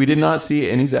 Mac, we did not see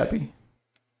any Zappy.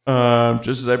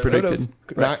 Just as I predicted.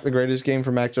 Not the greatest game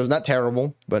for Mac Jones. Not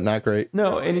terrible, but not great.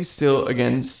 No, and he's still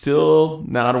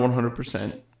not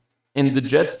 100%. And the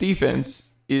Jets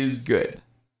defense is good.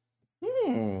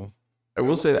 I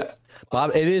will say that.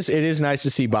 Bob, it is nice to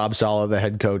see Bob Saleh, the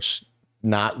head coach,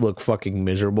 not look fucking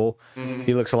miserable. Mm-hmm.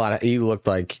 He looked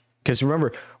like, because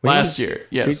remember last year,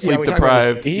 sleep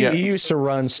deprived. He used to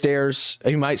run stairs.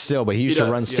 He might still, but he used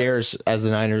to run stairs as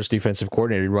the Niners defensive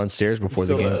coordinator. He'd run stairs before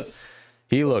the game. Does.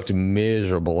 He looked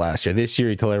miserable last year. This year,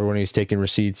 he told everyone he was taking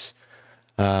receipts.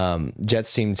 Jets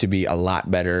seem to be a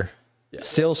lot better. Yeah.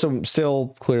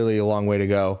 Still clearly a long way to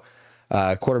go.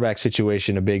 Quarterback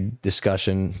situation, a big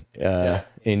discussion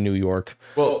in New York.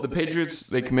 Well, the Patriots,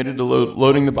 they committed to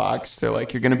loading the box. They're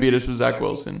like, you're going to beat us with Zach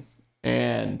Wilson.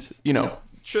 And, you know,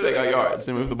 sure, they got yards.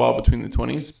 They moved the ball between the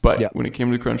 20s. But when it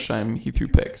came to crunch time, he threw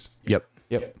picks. Yep.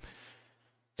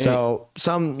 So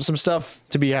some stuff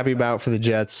to be happy about for the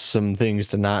Jets, some things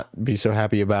to not be so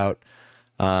happy about.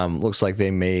 Looks like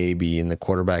they may be in the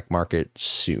quarterback market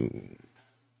soon.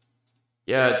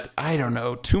 Yeah, I don't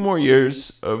know. 2 more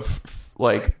years of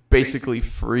like basically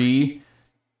free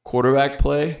quarterback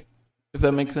play, if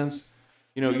that makes sense.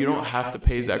 You know, you don't have to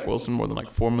pay Zach Wilson more than like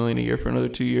 $4 million a year for another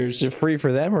 2 years. Is it free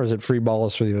for them or is it free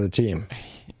balls for the other team?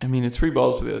 I mean, it's free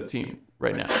balls for the other team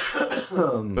right now.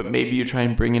 But maybe you try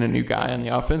and bring in a new guy on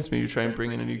the offense. Maybe you try and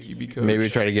bring in a new QB coach. Maybe you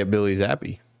try to get Billy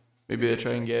Zappi. Maybe they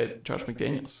try and get Josh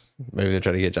McDaniels.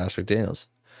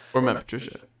 Or Matt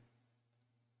Patricia.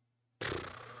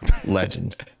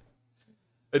 Legend.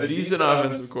 A decent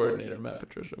offensive coordinator, Matt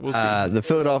Patricia. We'll see. The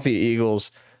Philadelphia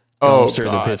Eagles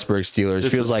the Pittsburgh Steelers.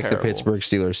 Feels like terrible. The Pittsburgh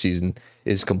Steelers season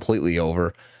is completely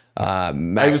over. I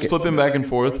was flipping back and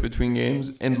forth between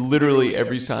games, and literally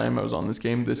every time I was on this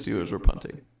game, the Steelers were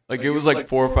punting. Like, it was like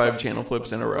 4 or 5 channel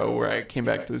flips in a row where I came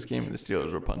back to this game and the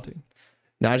Steelers were punting.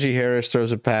 Najee Harris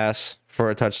throws a pass for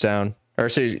a touchdown. Or,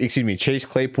 excuse me, Chase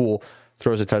Claypool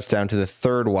throws a touchdown to the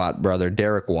third Watt brother,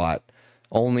 Derek Watt.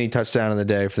 Only touchdown of the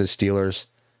day for the Steelers.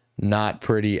 Not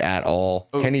pretty at all.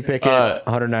 Kenny Pickett,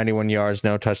 191 yards,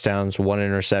 no touchdowns, 1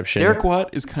 interception. Derek Watt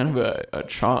is kind of a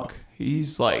chunk.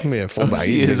 He's like, a fullback.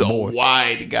 He is a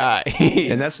wide guy.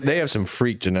 And they have some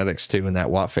freak genetics too in that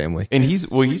Watt family. And he's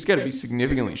got to be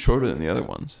significantly shorter than the other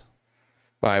ones.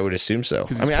 Well, I would assume so.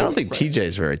 I mean, I don't think TJ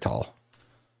is very tall.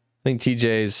 I think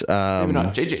TJ's maybe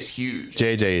not. JJ's huge.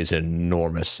 JJ is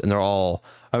enormous, and they're all.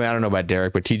 I mean, I don't know about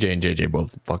Derek, but TJ and JJ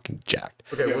both fucking jacked.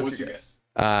 Okay, what's your guess?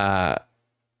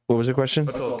 What was the question?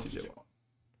 How tall is TJ?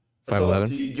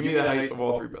 5'11". Give me the height of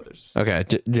all 3 brothers. Okay,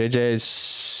 JJ is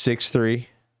 6'3".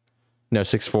 No,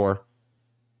 6'4".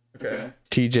 Okay.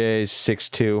 TJ's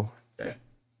 6'2". Okay.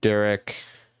 Derek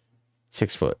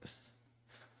 6 foot.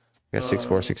 I got 6'4",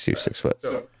 6'2", 6 foot.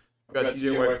 So I've got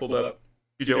TJ White pulled up.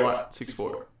 TJ Watt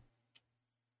 6'4".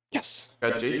 Yes.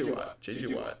 Got JJ Watt.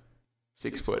 JJ Watt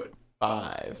 6'5".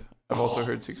 I've also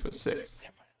heard 6'6".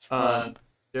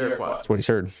 Derek Watt. That's what he's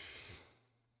heard.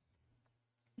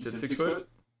 He's at 6 foot.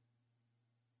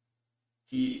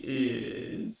 He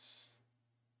is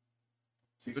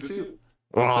 6'2".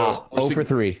 Oh, 0 for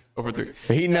 3. Over 3.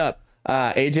 They're heating up.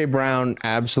 AJ Brown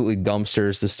absolutely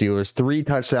dumpsters the Steelers. 3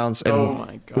 touchdowns and Oh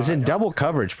my God. was in double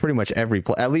coverage pretty much every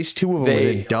play. At least 2 of them was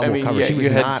in double coverage. Yeah, He was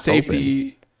you had not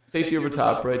safety over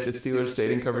top, right? The Steelers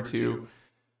stayed in cover 2.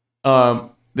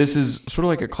 This is sort of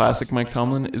like a classic Mike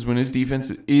Tomlin, is when his defense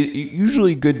is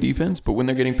usually good defense, but when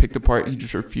they're getting picked apart, he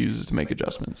just refuses to make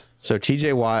adjustments. So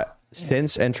TJ Watt,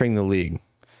 since entering the league,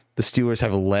 the Steelers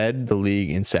have led the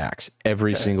league in sacks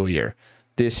every single year.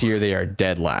 This year they are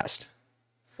dead last.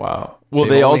 Wow. Well,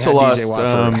 They've they only also had lost DJ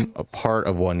Watt for a part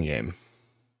of 1 game.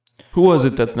 Who was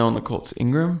it that's now in the Colts?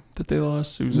 Ingram that they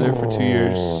lost? Who was there for 2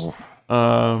 years?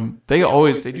 They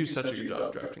do such a good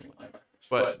job drafting linebackers.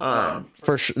 But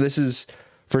For sure, this is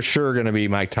for sure going to be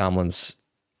Mike Tomlin's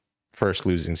first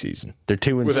losing season. They're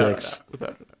 2-6. Without a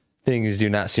doubt. Things do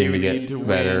not seem to get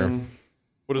better.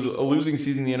 What is it? A losing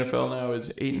season in the NFL now is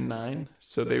 8-9,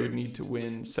 so they would need to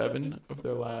win 7 of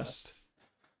their last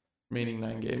remaining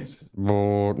 9 games.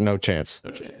 Oh, no chance.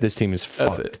 No chance. This team is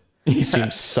fucked. That's it. This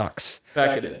team sucks.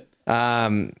 Pack it in.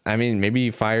 I mean, maybe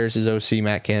he fires his OC,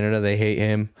 Matt Canada. They hate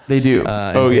him. They do.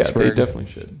 Yeah, they definitely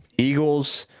should.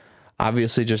 Eagles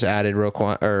obviously just added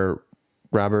Roquan or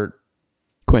Robert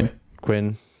Quinn.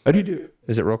 How do you do it?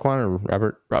 Is it Roquan or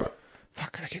Robert? Robert.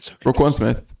 Fuck, I get so confused. Roquan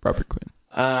Smith, Robert Quinn.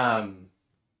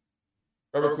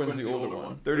 Robert Quinn's the older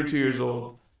one, 32 years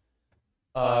old.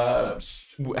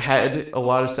 Had a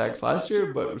lot of sacks last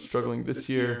year, but was struggling this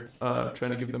year.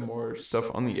 Trying to give them more stuff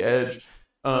on the edge.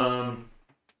 Let's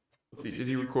see, did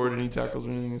he record any tackles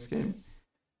or anything in this game?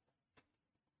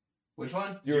 Which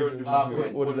one?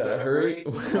 What is that? A hurry?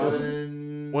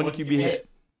 One QB hit.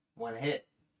 1 hit.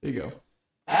 There you go.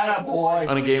 Attaboy.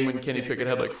 On a game when Kenny Pickett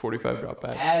had like 45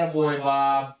 dropbacks. Attaboy,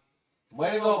 Bob.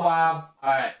 Way to go, Bob.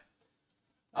 All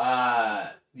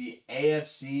right. The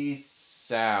AFC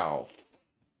South.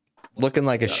 Looking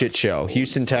like a shit show.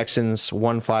 Houston Texans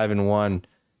 1-5-1,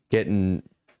 getting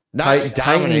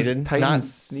Titans not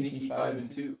sneaky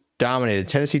 5-2. dominated.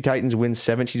 Tennessee Titans win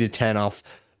 17-10 off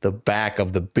the back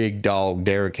of the big dog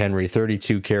Derrick Henry.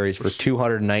 32 carries for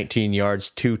 219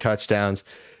 yards, 2 touchdowns.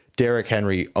 Derrick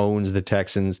Henry owns the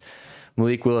Texans.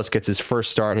 Malik Willis gets his first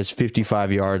start, his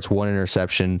 55 yards, 1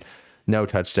 interception, no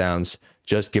touchdowns.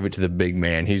 Just give it to the big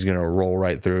man. He's going to roll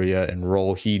right through you, and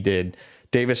roll he did.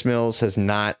 Davis Mills has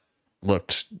not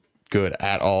looked good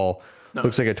at all. No.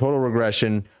 Looks like a total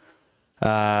regression.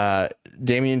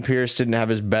 Damian Pierce didn't have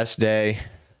his best day.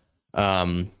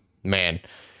 Man,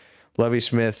 Lovie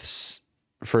Smith's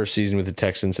first season with the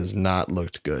Texans has not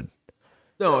looked good.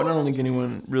 No, I don't think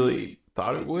anyone really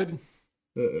thought it would.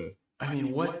 I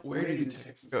mean, where did the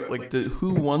Texans go? Like,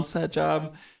 who wants that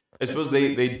job? I suppose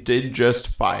they did just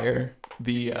fire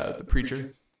the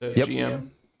preacher, the GM,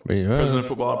 president of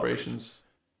football operations.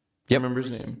 I remember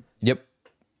his name. Yep.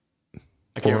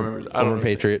 I can't remember. Former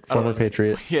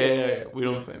Patriot. Yeah. We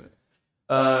don't claim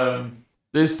it.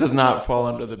 This does not fall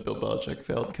under the Bill Belichick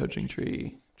failed coaching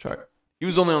tree chart. He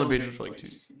was only on the Patriots for like 2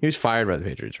 seasons. He was fired by the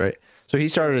Patriots, right? So he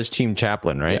started as team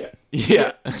chaplain, right?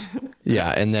 Yeah. Yeah,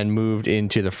 and then moved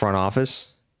into the front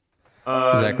office.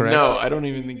 Is that correct? No, I don't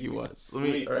even think he was. Let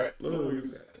me look at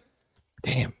that.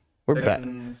 Damn. We're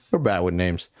bad with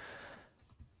names.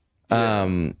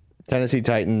 Tennessee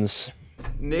Titans.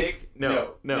 Nick,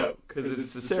 no, because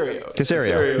it's Caserio.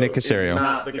 Nick Caserio. Is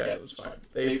not the guy that was fired.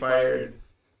 They fired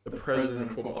the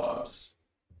president of football ops.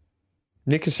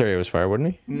 Nick Caserio was fired,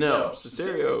 wasn't he? No,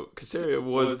 Caserio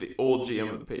was the old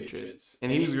GM of the Patriots,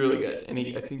 and he was really good, and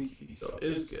I think he still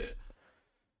is good.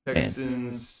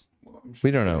 Texans. We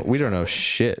don't know. We don't know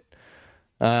shit.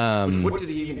 What did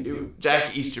he even do?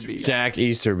 Jack Easterby. Jack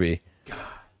Easterby. God.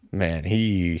 Man,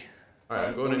 he. All right,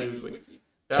 I'm going to news wiki.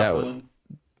 Chaplin.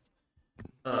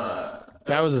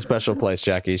 That was a special place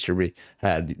Jack Easterby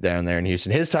had down there in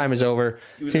Houston. His time is over.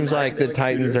 Seems like the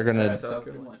Titans are gonna.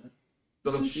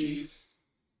 The Chiefs.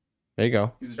 There you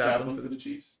go. He was a chaplain for the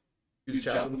Chiefs. He was a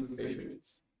chaplain for the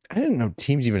Patriots. I didn't know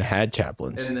teams even had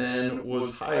chaplains. And then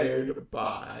was hired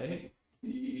by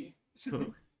the.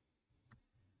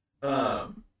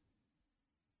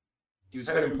 He was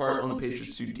hired in part on the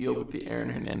Patriots to deal with the Aaron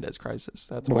Hernandez crisis.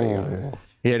 That's why he got hired.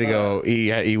 He had to go.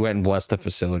 He went and blessed the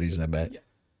facilities, I bet. Yeah.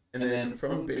 And then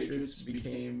from the Patriots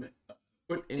became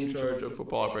put in charge of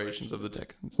football operations of the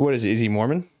Texans. What is he? Is he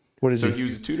Mormon? What is So he? he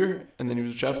was a tutor, and then he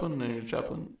was a chaplain, and then he was a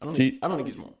chaplain. I don't think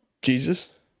he's more.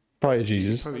 Jesus? Probably a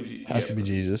Jesus. Probably Has to be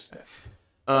Jesus.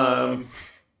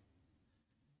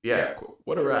 Yeah,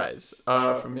 what a rise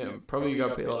from him. Probably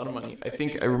got paid a lot of money. I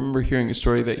think I remember hearing a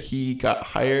story that he got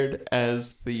hired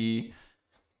as the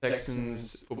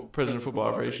Texans president of football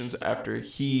operations after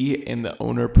he and the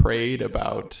owner prayed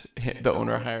about the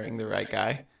owner hiring the right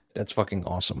guy. That's fucking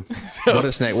awesome. So, What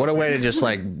a snake. What a way to just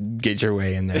like get your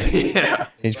way in there. yeah.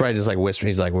 He's probably just like whispering.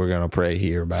 He's like, we're going to pray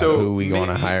here about So who we going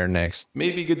to maybe- hire next.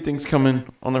 Maybe good things coming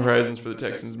on the horizons for the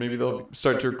Texans. Maybe they'll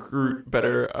start to recruit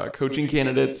better coaching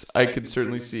candidates. I could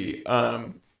certainly see.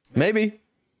 Maybe.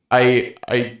 I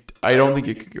don't think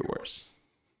it could get worse.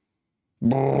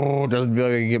 Oh, doesn't feel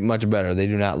like it can get much better. They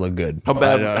do not look good. How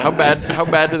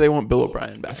bad do they want Bill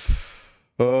O'Brien back?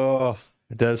 Oh,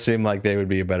 it does seem like they would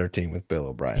be a better team with Bill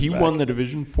O'Brien. He back. won the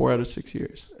division 4 out of 6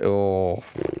 years. Oh,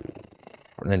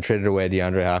 and then traded away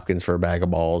DeAndre Hopkins for a bag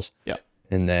of balls. Yeah.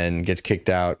 And then gets kicked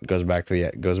out. Goes back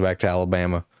to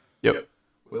Alabama. Yep.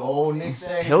 With old Nick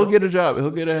Saban. He'll get a job. He'll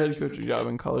get a head coaching job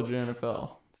in college or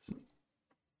NFL.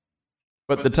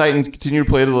 But the Titans continue to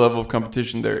play to the level of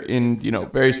competition. They're in,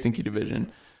 very stinky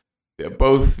division.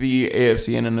 Both the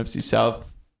AFC and NFC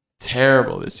South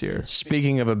terrible this year.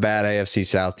 Speaking of a bad AFC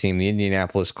South team, the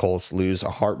Indianapolis Colts lose a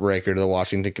heartbreaker to the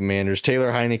Washington Commanders.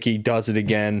 Taylor Heineke does it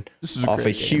again off a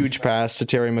huge pass to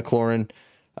Terry McLaurin.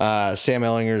 Sam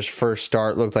Ellinger's first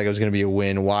start looked like it was going to be a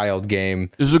win. Wild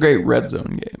game. This is a great red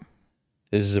zone game.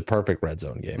 This is a perfect red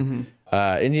zone game.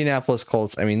 Indianapolis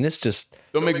Colts. I mean,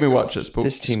 Don't make me watch this. But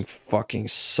this team fucking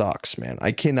sucks, man.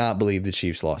 I cannot believe the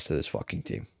Chiefs lost to this fucking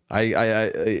team.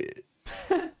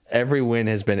 Every win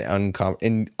has been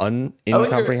incomprehensible.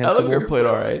 Ellinger played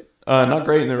all right. Not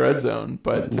great in the red zone,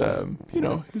 but he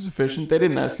was efficient. They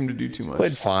didn't ask him to do too much.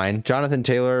 Played fine. Jonathan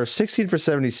Taylor, 16 for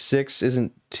 76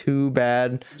 isn't too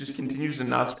bad. Just continues to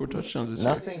not score touchdowns this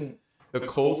year. Nothing. The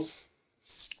Colts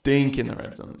stink in the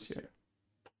red zone this year.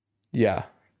 Yeah.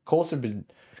 Colts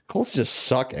just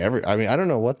suck I don't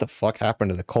know what the fuck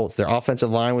happened to the Colts. Their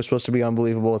offensive line was supposed to be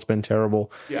unbelievable. It's been terrible.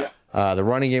 Yeah. The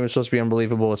running game was supposed to be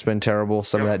unbelievable. It's been terrible.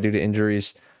 Some of that due to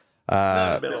injuries.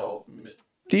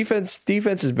 Defense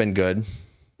has been good.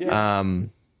 Yeah.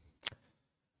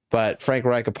 But Frank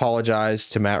Reich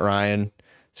apologized to Matt Ryan.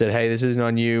 Said, hey, this isn't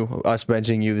on you. Us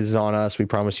benching you. This is on us. We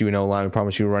promise you an O-line. We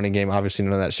promise you a running game. Obviously,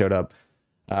 none of that showed up.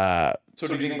 So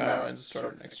do you think Matt Ryan's a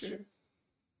starter next year?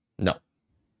 No.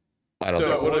 I don't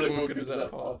think so. What good is that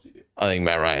apology do? I think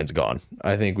Matt Ryan's gone.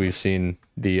 I think we've seen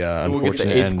the We'll unfortunate get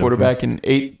the end eighth quarterback in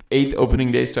eighth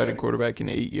opening day starting quarterback in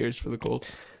 8 years for the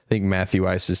Colts. I think Matthew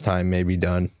Ice's time may be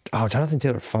done. Oh, Jonathan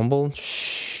Taylor fumbled?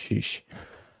 Sheesh.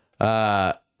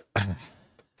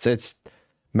 It's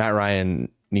Matt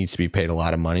Ryan needs to be paid a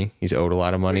lot of money. He's owed a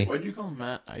lot of money. Why did you call him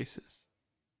Matt Isis?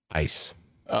 Ice.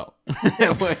 Oh.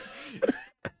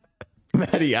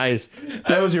 Matty Ice.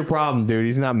 That was your problem, dude.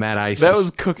 He's not Matt Ice. That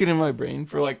was cooking in my brain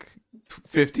for like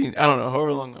 15, I don't know,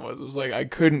 however long that was. It was like I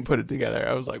couldn't put it together.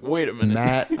 I was like, wait a minute.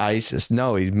 Matt Isis.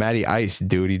 No, he's Matty Ice,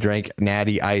 dude. He drank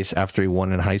Natty Ice after he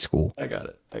won in high school. I got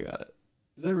it.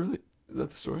 Is that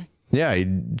the story? Yeah, he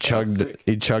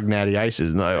chugged Natty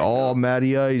Ices. And like, oh,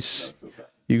 Matty Ice.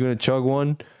 You gonna chug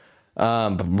one?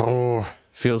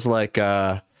 Feels like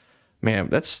man,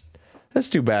 that's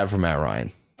too bad for Matt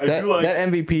Ryan. That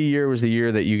MVP year was the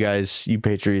year that you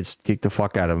Patriots kicked the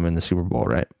fuck out of him in the Super Bowl,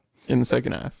 right? In the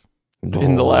second half.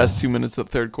 In the last 2 minutes of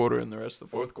the third quarter and the rest of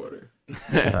the fourth quarter.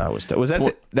 That was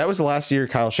the last year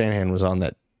Kyle Shanahan was on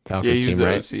that Falcons team,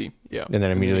 right? OC. Yeah. And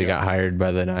then immediately got hired by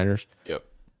the Niners. Yep.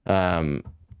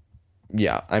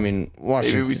 Yeah, I mean,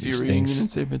 Washington maybe we see a reunion in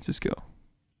San Francisco.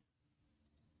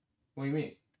 What do you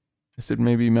mean? I said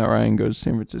maybe Matt Ryan goes to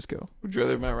San Francisco. Would you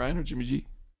rather have Matt Ryan or Jimmy G?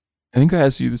 I think I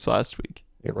asked you this last week.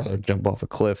 I'd rather jump off a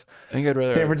cliff. I think I'd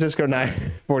rather. San Francisco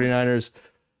 49ers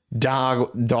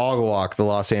dog walk the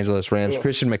Los Angeles Rams.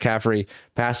 Christian McCaffrey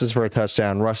passes for a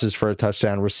touchdown, rushes for a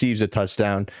touchdown, receives a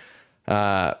touchdown.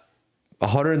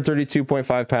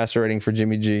 132.5 passer rating for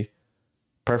Jimmy G.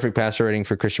 Perfect passer rating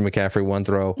for Christian McCaffrey. One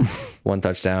throw, one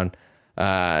touchdown.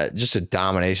 Just a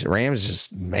domination. Rams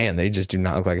just, man, they just do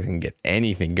not look like they can get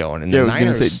anything going. And I the was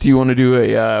Niners, gonna say, do you want to do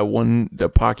a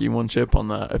Pocky one chip on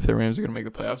the if the Rams are gonna make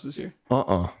the playoffs this year?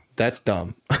 That's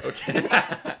dumb. Okay.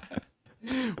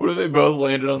 What if they both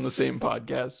landed on the same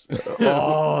podcast?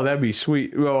 Oh, that'd be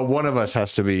sweet. Well, one of us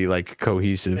has to be like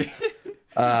cohesive.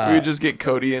 We would just get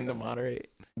Cody in to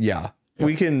moderate. Yeah.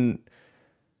 We can.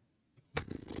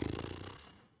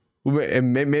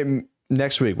 Maybe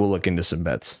next week we'll look into some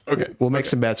bets. Okay. We'll make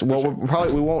some bets. Well,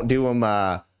 we won't do them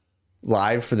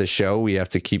live for the show. We have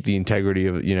to keep the integrity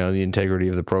of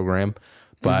the program.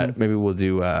 But maybe we'll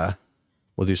do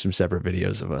some separate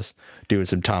videos of us doing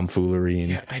some tomfoolery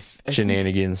and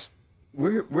shenanigans.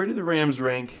 Where do the Rams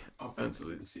rank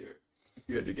offensively this year? If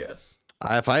you had to guess.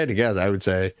 If I had to guess, I would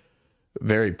say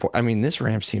very poor. I mean, this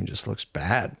Rams team just looks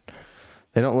bad.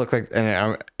 They don't look like,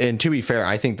 and to be fair,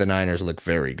 I think the Niners look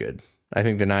very good. I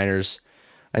think the Niners,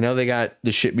 I know they got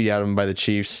the shit beat out of them by the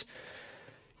Chiefs.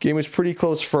 Game was pretty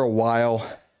close for a while.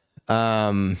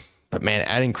 But man,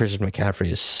 adding Christian McCaffrey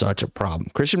is such a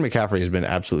problem. Christian McCaffrey has been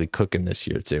absolutely cooking this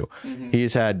year too.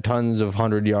 He's had tons of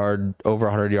over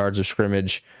 100 yards of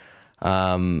scrimmage.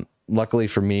 Luckily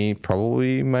for me,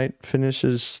 probably might finish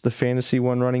as the fantasy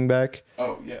one running back.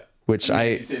 Oh yeah. Which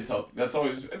if he stays healthy. That's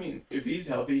always. I mean, if he's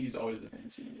healthy, he's always a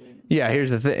fantasy. Yeah, here's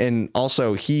the thing, and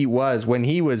also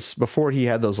before he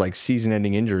had those like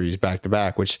season-ending injuries back to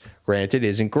back, which granted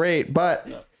isn't great,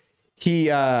 but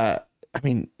he,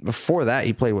 before that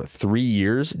he played 3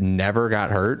 years, never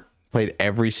got hurt, played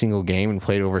every single game, and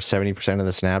played over 70% of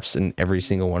the snaps in every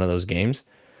single one of those games.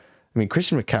 I mean,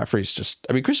 Christian McCaffrey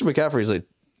is like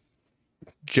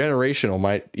generational,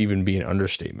 might even be an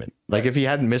understatement. Like if he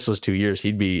hadn't missed those 2 years,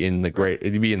 he'd be in the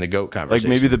GOAT conversation. Like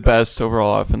maybe the best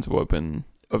overall offensive weapon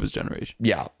of his generation.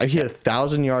 Yeah. He had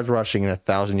 1,000 yards rushing and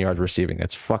 1,000 yards receiving.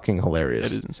 That's fucking hilarious.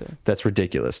 That is insane. That's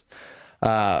ridiculous.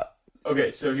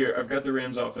 Okay, so here I've got the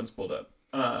Rams offense pulled up.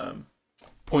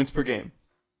 Points per game,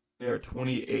 they are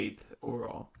 28th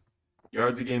overall.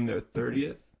 Yards a game, they're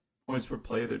 30th. Points per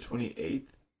play, they're 28th.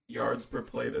 Yards per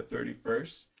play, they're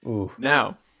 31st. Ooh.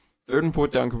 Now, third and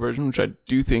fourth down conversion, which I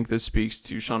do think this speaks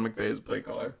to Sean McVay as a play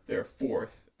caller. They're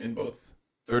fourth in both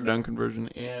third down conversion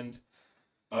and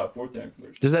fourth down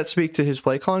conversion. Does that speak to his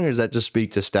play calling, or does that just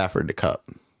speak to Stafford to Cup?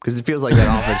 Because it feels like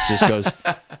that offense just goes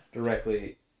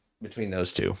directly between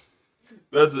those two.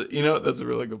 That's a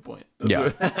really good point.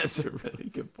 That's a really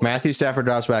good point. Matthew Stafford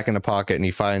drops back in the pocket and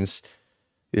he finds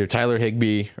either Tyler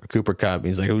Higbee or Cooper Kupp.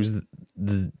 He's like, who's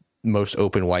the most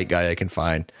open white guy I can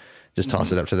find? Just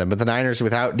toss it up to them. But the Niners,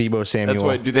 without Deebo Samuel, that's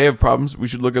why. Do they have problems? We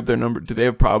should look up their number. Do they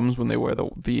have problems when they wear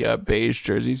the beige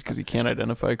jerseys because he can't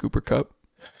identify Cooper Kupp?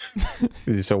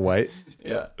 He's so white.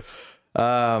 Yeah.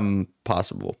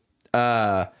 Possible.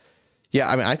 Yeah.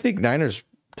 I mean, I think Niners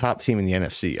top team in the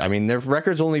NFC. I mean, their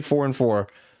record's only 4-4.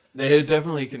 They're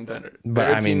definitely a contender. But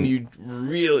They're a I mean, team you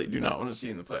really do not want to see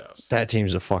in the playoffs. That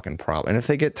team's a fucking problem. And if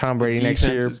they get Tom Brady next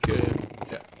year, is good.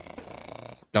 Yeah.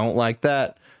 Don't like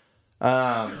that.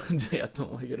 Yeah,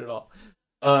 don't like it at all.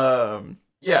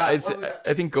 Yeah, I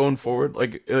think going forward,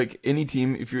 like any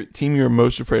team, if your team you're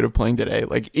most afraid of playing today,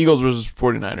 like Eagles versus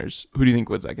 49ers, who do you think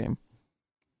wins that game?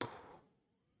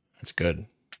 That's good.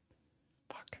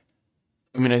 Fuck.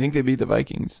 I mean, I think they beat the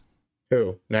Vikings.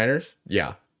 Who? Niners?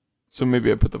 Yeah. So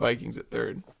maybe I put the Vikings at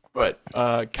third. But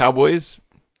Cowboys?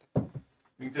 I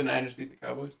think the Niners beat the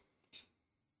Cowboys.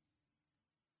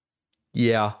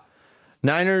 Yeah.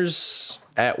 Niners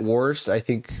at worst, I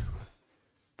think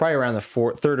probably around the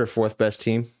third or fourth best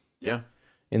team. Yeah.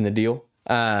 In the deal.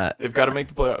 They've got to make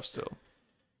the playoffs still.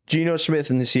 Geno Smith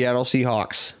and the Seattle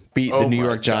Seahawks beat the New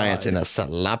York Giants in a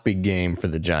sloppy game for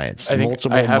the Giants.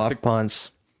 Multiple muff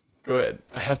punts. Go ahead.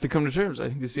 I have to come to terms. I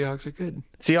think the Seahawks are good.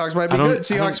 Seahawks might be good.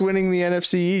 Seahawks winning the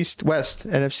NFC West.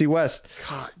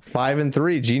 God.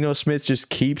 5-3. Geno Smith just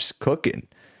keeps cooking.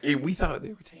 Hey, we thought they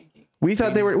were tanking. We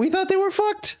thought they were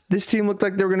fucked. This team looked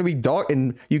like they were going to be dog,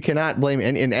 and you cannot blame.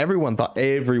 And everyone thought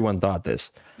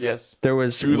this. Yes, there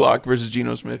was Drew Lock versus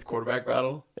Geno Smith quarterback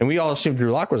battle, and we all assumed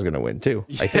Drew Lock was going to win too.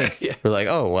 I think we're like,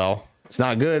 oh well, it's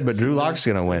not good, but Drew Lock's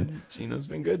going to win. Geno's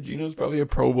been good. Geno's probably a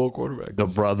Pro Bowl quarterback. The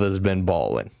brother's been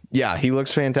balling. Yeah, he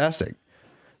looks fantastic.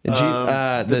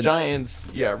 The Giants,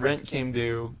 rent came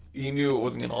due. You knew it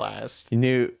wasn't gonna last. You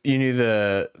knew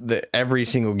the every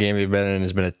single game they've been in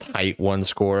has been a tight one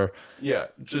score Yeah,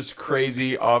 just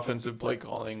crazy offensive play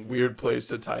calling, weird plays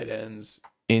to tight ends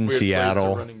in weird plays to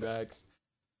Seattle. running backs.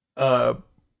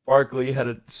 Barkley had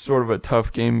a sort of a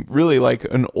tough game, really like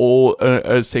an old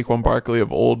Saquon Barkley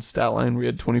of old stat line. We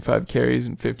had 25 carries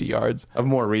and 50 yards. Of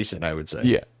more recent, I would say.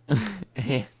 Yeah,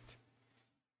 and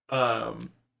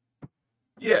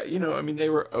yeah, I mean, they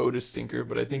were owed a stinker,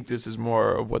 but I think this is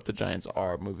more of what the Giants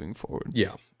are moving forward.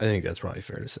 Yeah, I think that's probably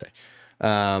fair to say.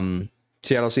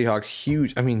 Seattle Seahawks,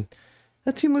 huge. I mean,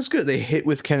 that team looks good. They hit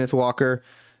with Kenneth Walker.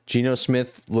 Geno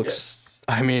Smith looks.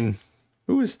 Yes. I mean,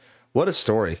 what a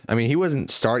story. I mean, he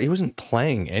wasn't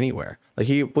playing anywhere. Like,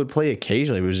 he would play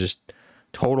occasionally. It was just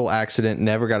total accident.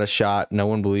 Never got a shot. No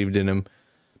one believed in him.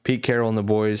 Pete Carroll and the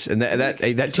boys, and that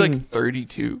It's team, like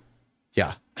 32.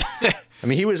 yeah. I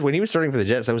mean, when he was starting for the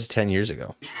Jets, that was 10 years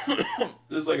ago. This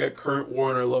is like a Kurt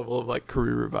Warner level of like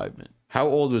career revivement. How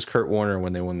old was Kurt Warner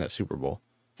when they won that Super Bowl?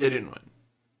 They didn't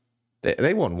win.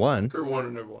 They won one. Kurt Warner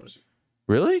never won a Super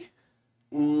Really?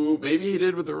 Bowl. Ooh, maybe he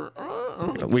did with the. I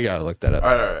don't know. We gotta look that up.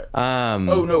 All right.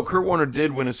 Oh no, Kurt Warner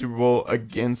did win a Super Bowl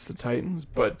against the Titans,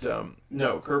 but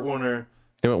no, Kurt Warner.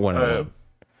 They went 1-1.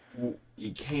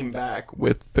 He came back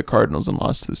with the Cardinals and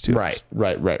lost to the Steelers.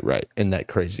 Right. Isn't that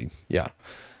crazy? Yeah.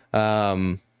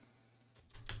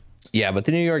 Yeah, but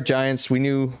the New York Giants, we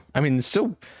knew. I mean, there's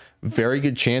still very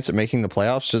good chance at making the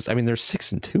playoffs. Just, I mean, they're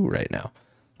 6-2 right now.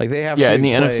 Like, they have. Yeah, to and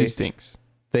the play, NFC stinks.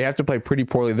 They have to play pretty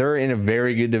poorly. They're in a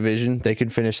very good division. They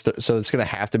could finish, so it's going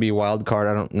to have to be a wild card.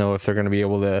 I don't know if they're going to be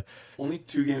able to. Only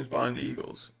 2 games behind the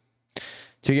Eagles.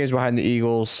 2 games behind the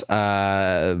Eagles.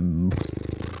 Have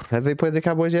they played the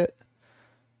Cowboys yet?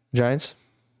 Giants?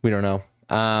 We don't know.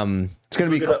 It's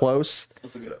going to be close.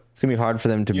 Let's look it up. It's going to be hard for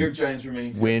them to New York Giants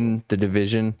remaining win the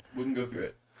division. We can go through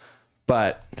it.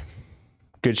 But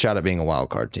good shot at being a wild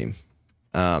card team.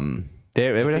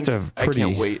 They would have to have pretty. I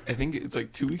can't wait. I think it's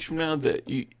like 2 weeks from now that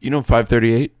you know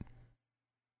 538.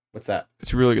 What's that?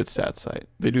 It's a really good stats site.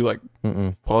 They do like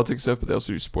politics stuff, but they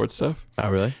also do sports stuff. Oh,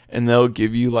 really? And they'll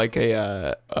give you like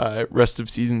a rest of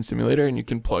season simulator, and you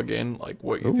can plug in like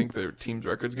what you think their team's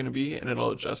record's going to be, and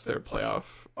it'll adjust their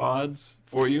playoff odds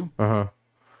for you.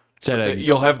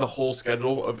 You'll have the whole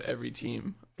schedule of every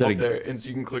team up there, and so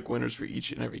you can click winners for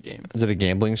each and every game. Is it a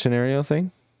gambling scenario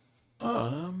thing?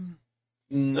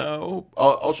 No.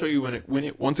 I'll show you when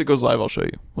it once it goes live. I'll show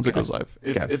you once it goes live.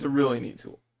 It's a really neat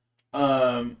tool.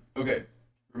 Okay.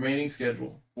 Remaining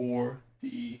schedule for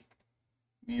the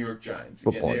New York Giants.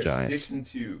 Again, Football Giants.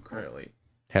 6-2 currently.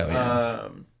 Hell yeah.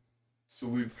 So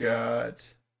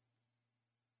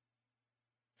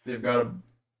they've got a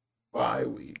bye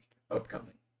week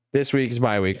upcoming. This week is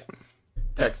bye week.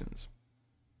 Texans.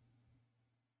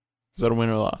 Is that a win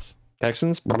or a loss?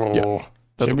 Texans? Yeah.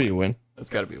 Should be a win. That's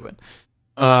got to be a win.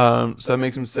 So that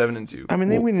makes them 7-2. I mean,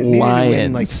 they need to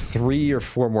win like 3 or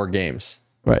 4 more games.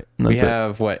 Right. We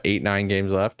have, 8-9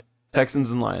 games left?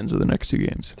 Texans and Lions are the next 2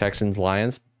 games. Texans,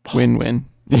 Lions. Win-win.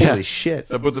 Holy shit.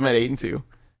 So that puts them at 8-2.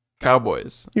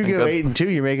 Cowboys. You go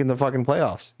 8-2, you're making the fucking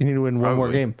playoffs. You need to win one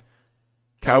more game.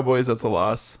 Cowboys, that's a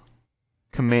loss.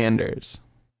 Commanders.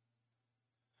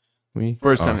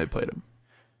 First time they played them.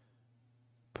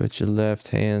 Put your left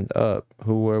hand up.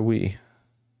 Who are we?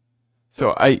 So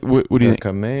what do you think?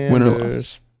 Commanders. Win or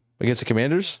loss? Against the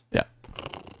Commanders? Yeah.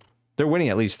 They're winning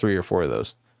at least 3 or 4 of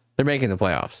those. They're making the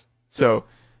playoffs. So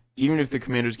even if the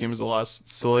Commanders game is a loss,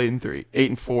 it's still 8-3.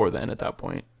 8-4 then at that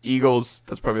point. Eagles,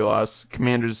 that's probably a loss.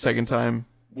 Commanders, second time.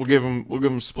 We'll give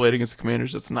them split against the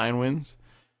Commanders. That's 9 wins.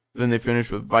 Then they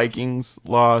finish with Vikings,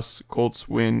 loss, Colts,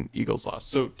 win, Eagles, loss.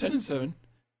 So 10-7.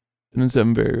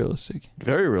 10-7, very realistic.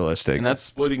 Very realistic. And that's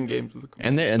splitting games with the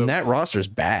Commanders. And that roster's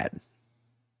bad.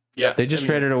 Yeah. They just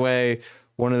traded away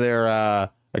one of their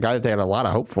a guy that they had a lot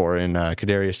of hope for in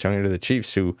Kadarius Toney to the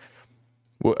Chiefs, who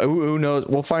knows?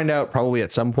 We'll find out probably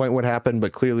at some point what happened,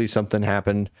 but clearly something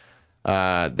happened.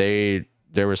 There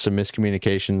was some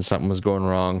miscommunication. Something was going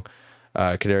wrong.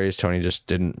 Kadarius Toney just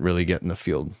didn't really get in the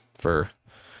field for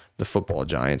the football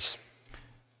Giants.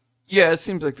 Yeah, it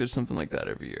seems like there's something like that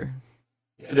every year.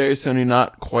 Yeah. Kadarius Toney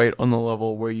not quite on the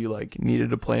level where you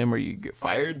needed to play him or you get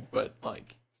fired, but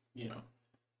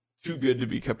too good to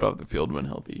be kept off the field when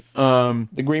healthy.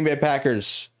 The Green Bay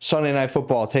Packers, Sunday Night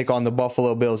Football, take on the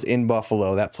Buffalo Bills in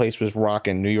Buffalo. That place was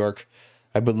rocking. New York,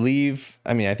 I believe.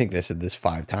 I mean, I think they said this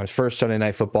 5 times. First Sunday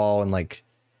Night Football in like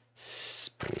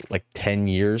 10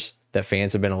 years that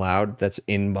fans have been allowed. That's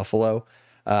in Buffalo.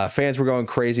 Fans were going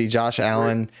crazy. Josh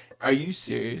Allen. Are you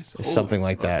serious? Something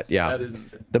like that. Yeah. That is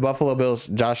insane. The Buffalo Bills,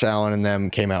 Josh Allen and them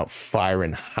came out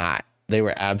firing hot. They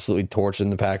were absolutely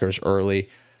torching the Packers early.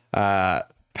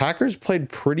 Packers played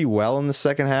pretty well in the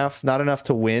second half. Not enough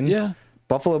to win. Yeah.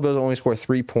 Buffalo Bills only scored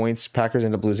 3 points. Packers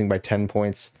ended up losing by 10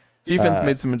 points. Defense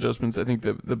made some adjustments. I think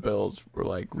the Bills were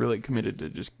like really committed to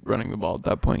just running the ball at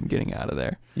that point and getting out of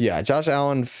there. Yeah, Josh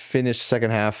Allen finished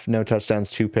second half, no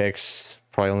touchdowns, 2 picks,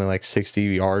 probably only like 60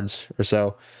 yards or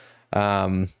so.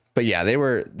 But yeah, they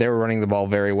were running the ball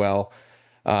very well.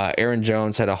 Aaron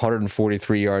Jones had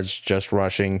 143 yards just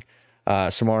rushing.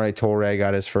 Samori Toure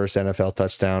got his first NFL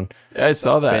touchdown. Yeah, I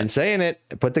saw that. Been saying it.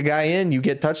 Put the guy in, you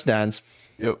get touchdowns.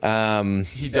 Yep.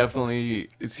 He definitely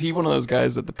is. He one of those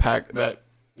guys that the pack that.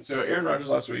 So Aaron Rodgers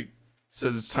last week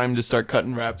says it's time to start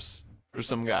cutting reps for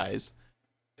some guys.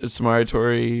 Is Samori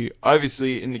Toure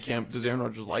obviously in the camp? Does Aaron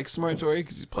Rodgers like Samori Toure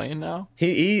because he's playing now?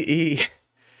 He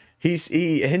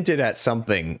hinted at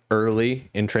something early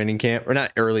in training camp, or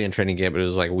not early in training camp, but it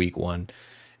was like week 1.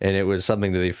 And it was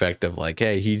something to the effect of like,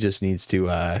 hey, he just needs to,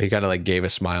 he kind of like gave a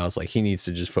smile. It's like he needs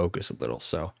to just focus a little.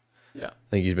 So yeah, I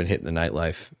think he's been hitting the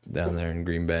nightlife down there in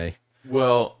Green Bay.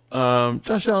 Well,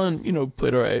 Josh Allen,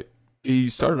 played all right.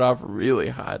 He started off really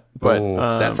hot, but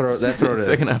that throw the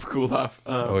second half cooled off.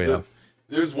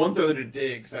 There's one throw to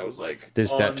Diggs that was like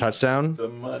that touchdown. The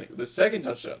money. The second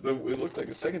touchdown. It looked like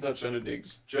a second touchdown to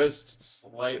Diggs, just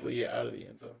slightly out of the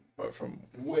end zone, but from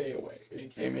way away. He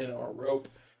came in on a rope.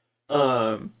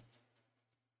 The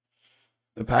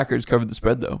Packers covered the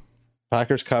spread though.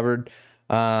 Packers covered.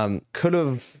 Could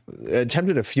have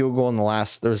attempted a field goal in the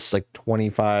last. There was like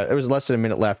 25. There was less than a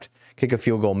minute left. Kick a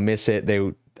field goal, miss it. They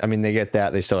get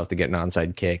that. They still have to get an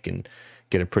onside kick and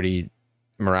get a pretty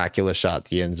miraculous shot at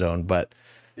the end zone. But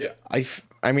yeah, I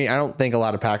don't think a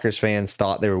lot of Packers fans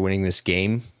thought they were winning this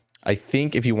game. I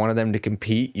think if you wanted them to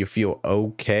compete, you feel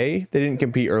okay. They didn't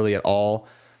compete early at all.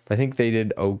 I think they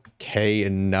did okay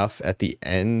enough at the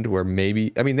end where maybe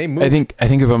they moved. I think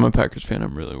if I'm a Packers fan,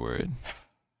 I'm really worried.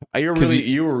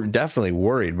 You were definitely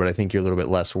worried, but I think you're a little bit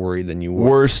less worried than you were.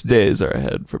 Worst days are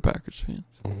ahead for Packers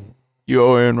fans. You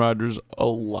owe Aaron Rodgers a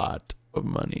lot of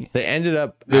money. They ended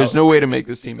up. There's no way to make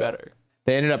this team better.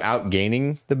 They ended up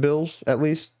outgaining the Bills at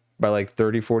least by like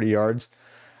 30, 40 yards.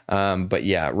 But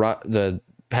yeah, the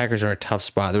Packers are in a tough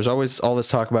spot. There's always all this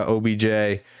talk about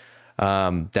OBJ.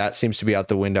 That seems to be out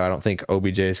the window. I don't think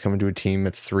OBJ is coming to a team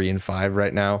that's 3-5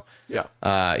 right now.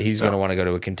 Yeah. He's going to want to go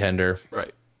to a contender.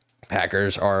 Right.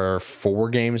 Packers are 4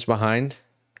 games behind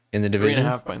in the division.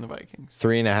 3.5 behind the Vikings.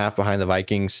 3.5 behind the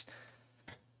Vikings.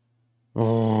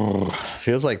 Oh,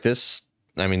 feels like this.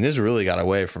 This really got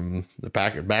away from the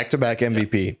Packers. Back-to-back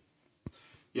MVP.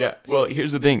 Yeah. Well,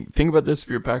 here's the thing. Think about this if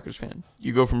you're a Packers fan.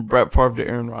 You go from Brett Favre to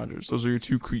Aaron Rodgers. Those are your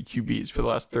 2 QBs for the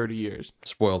last 30 years.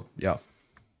 Spoiled. Yeah.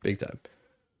 Big time.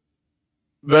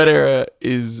 That era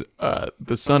is,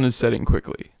 the sun is setting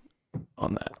quickly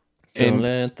on that. And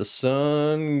let the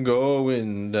sun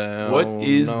going down. What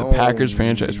is the Packers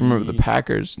franchise? Remember, the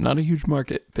Packers, not a huge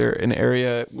market. They're an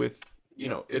area with,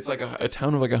 it's like a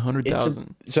town of like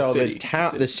 100,000. So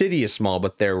the city is small,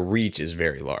 but their reach is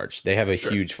very large. They have a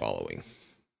huge following.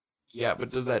 Yeah, but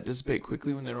does that dissipate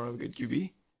quickly when they don't have a good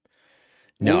QB?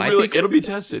 No, I think it'll be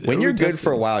tested. When you're good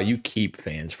for a while, you keep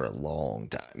fans for a long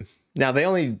time. Now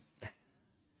here's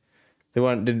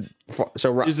the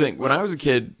thing. When I was a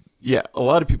kid, yeah, a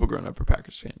lot of people growing up are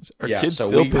Packers fans. Are kids so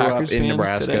still we grew Packers up in fans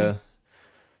Nebraska. Today?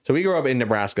 So we grew up in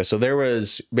Nebraska. So there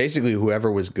was basically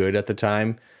whoever was good at the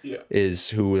time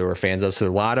is who they were fans of. So a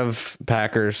lot of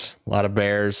Packers, a lot of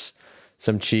Bears,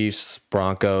 some Chiefs,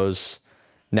 Broncos.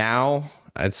 Now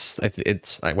it's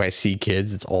like when I see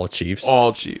kids, it's all Chiefs.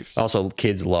 All Chiefs. Also,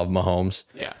 kids love Mahomes.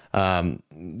 Yeah.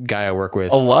 Guy I work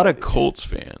with. A lot of Colts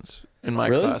fans in my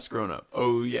Really? class growing up.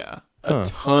 Oh yeah. A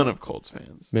ton of Colts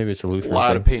fans. Maybe it's a Lutheran. A lot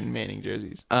thing. of Peyton Manning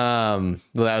jerseys. Well,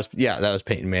 that was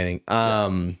Peyton Manning.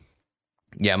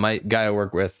 Yeah, my guy I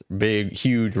work with,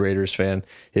 huge Raiders fan.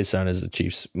 His son is a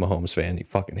Chiefs Mahomes fan. He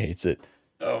fucking hates it.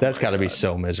 That's got to be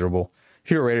so miserable.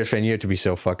 If you're a Raiders fan, you have to be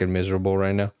so fucking miserable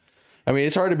right now.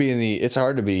 It's hard to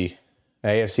be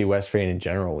AFC West fan in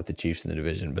general with the Chiefs in the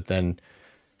division. But then,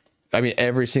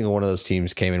 every single one of those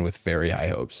teams came in with very high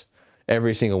hopes.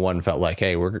 Every single one felt like,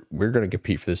 hey, we're going to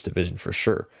compete for this division for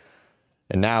sure.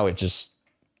 And now it just,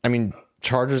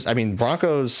 Chargers,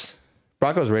 Broncos,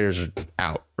 Raiders are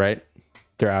out, right?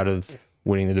 They're out of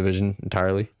winning the division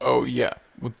entirely. Oh yeah.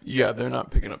 Yeah, they're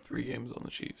not picking up 3 games on the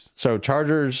Chiefs. So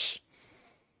Chargers,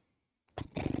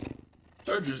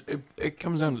 it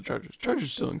comes down to the Chargers.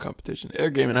 Chargers still in competition. They're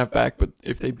a game and a half back, but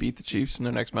if they beat the Chiefs in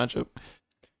their next matchup,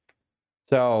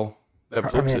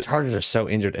 Chargers are so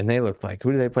injured, and they look like,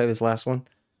 who do they play this last one?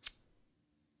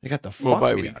 They got the fuck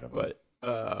bye beat week, out of them.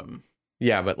 but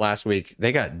Yeah, but last week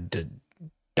they got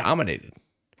dominated.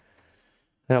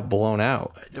 They got blown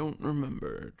out. I don't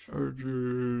remember.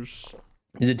 Chargers.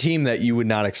 It's a team that you would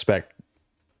not expect.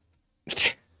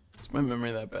 Is my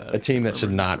memory that bad? A team that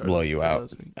should not blow you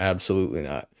out. Absolutely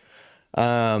not.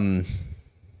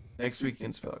 Next week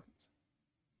against Falcons.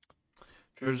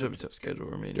 Chargers have a tough schedule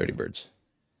remaining. Dirty Birds.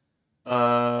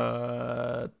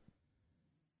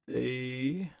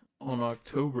 They on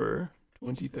October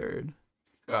 23rd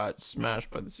got smashed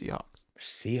by the Seahawks.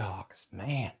 Seahawks,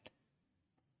 man.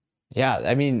 Yeah,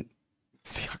 I mean,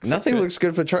 Seahawks nothing looks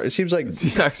good for the Chargers. It seems like the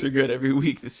Seahawks are good every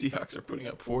week. The Seahawks are putting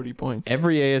up 40 points.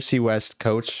 every AFC West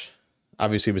coach,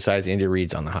 obviously besides Andy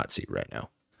Reid's on the hot seat right now.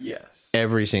 Yes.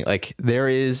 Every single, like, there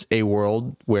is a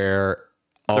world where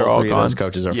They're all all three of those gone.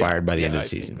 coaches are fired by the end of the I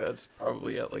think season. that's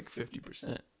probably at like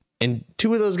 50%. And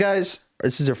two of those guys,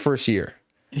 this is their first year.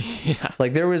 Yeah.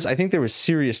 Like, I think there was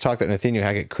serious talk that Nathaniel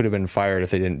Hackett could have been fired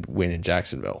if they didn't win in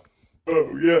Jacksonville.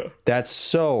 Oh, yeah. That's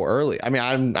so early. I mean,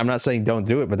 I'm not saying don't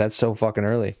do it, but that's so fucking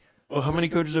early. Well, how many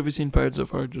coaches have we seen fired so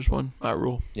far? Just one? Matt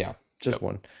Rule. Yeah, just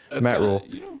one. That's Matt kinda,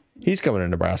 Rule. He's coming to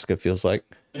Nebraska, feels like.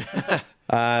 You've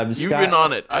been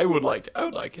on it. I would like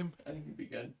him. I think he'd be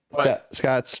good. But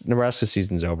Scott's Nebraska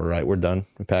season's over, right? We're done.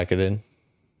 We pack it in.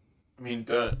 I mean,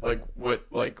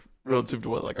 relative to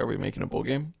what? Like, are we making a bowl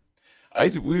game? I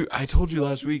told you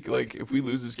last week, like, if we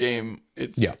lose this game,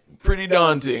 it's pretty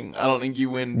daunting. I don't think you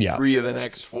win 3 of the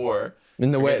next 4.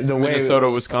 In the way Minnesota,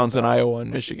 Wisconsin, Iowa,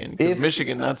 and Michigan. Because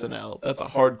Michigan, that's an L. That's a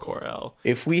hardcore L.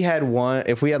 If we had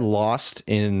lost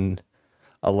in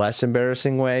a less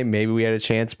embarrassing way, maybe we had a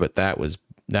chance. But that was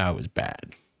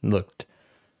bad. Looked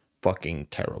fucking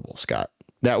terrible, Scott.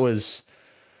 That was.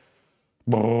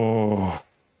 Oh.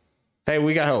 Hey,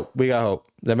 we got hope.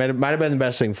 That might have been the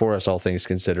best thing for us, all things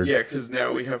considered. Yeah, because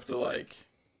now we have to like.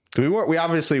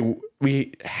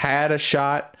 We had a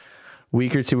shot a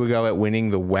week or two ago at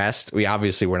winning the West. We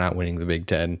obviously were not winning the Big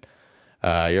Ten.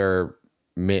 You're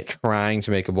trying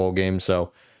to make a bowl game,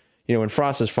 so when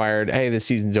Frost is fired, hey, this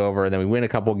season's over, and then we win a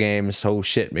couple games. Oh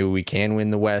shit, maybe we can win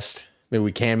the West. Maybe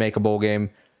we can make a bowl game.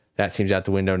 That seems out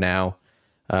the window now.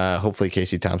 Hopefully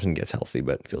Casey Thompson gets healthy,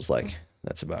 but it feels like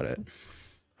that's about it.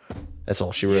 That's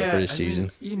all she wrote for this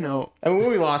season. When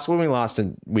we lost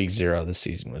in week 0, this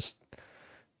season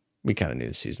we kind of knew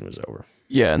the season was over.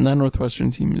 Yeah, and that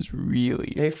Northwestern team is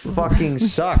really. They fucking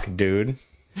suck, dude.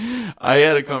 I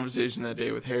had a conversation that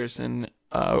day with Harrison,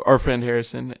 our friend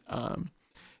Harrison.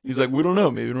 He's like, we don't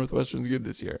know. Maybe Northwestern's good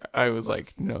this year. I was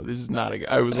like, no, this is not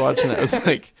a. I was watching that. I was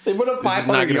like, they put up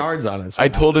 500 yards on us. I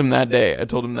told him that day.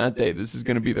 This is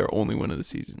going to be their only win of the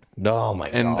season. Oh my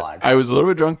and god! I was a little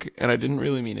bit drunk, and I didn't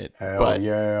really mean it. Hell but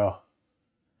yeah!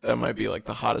 That might be like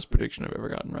the hottest prediction I've ever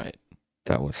gotten right.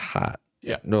 That was hot.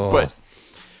 Yeah. No. But let's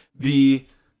beat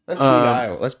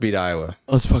Iowa. Let's beat Iowa.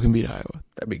 Let's fucking beat Iowa.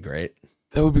 That'd be great.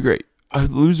 That would be great. I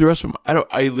lose the rest of them.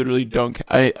 I literally don't.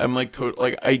 I'm like total.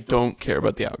 Like, I don't care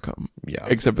about the outcome. Yeah.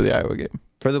 Except for the Iowa game.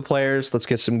 For the players, let's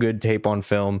get some good tape on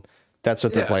film. That's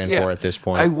what they're playing for at this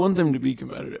point. I want them to be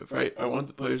competitive, right? I want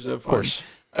the players to have fun. Of course.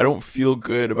 I don't feel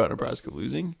good about Nebraska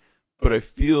losing, but I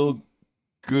feel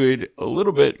good a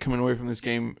little bit coming away from this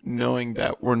game knowing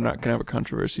that we're not going to have a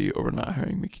controversy over not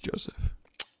hiring Mickey Joseph.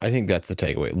 I think that's the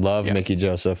takeaway. Love Mickey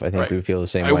Joseph. I think we feel the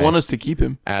same way. I want us to keep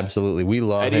him. Absolutely. We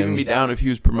love him. I'd even be down if he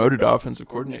was promoted to offensive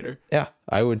coordinator. Yeah,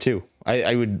 I would too.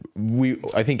 I would.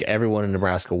 I think everyone in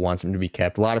Nebraska wants him to be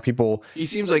kept. A lot of people. He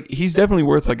seems like he's definitely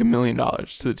worth like $1 million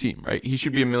to the team, right? He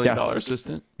should be $1 million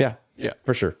assistant. Yeah,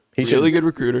 for sure. He's really good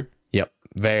recruiter. Yep,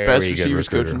 very best good receivers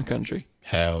recruiter. coach in the country.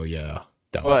 Hell yeah.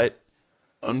 But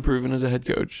unproven as a head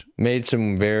coach. Made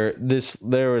some this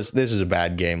is a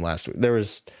bad game last week.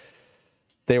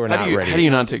 They were not ready. How do you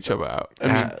not take Chuba out? I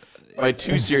mean, by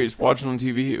 2 series watching on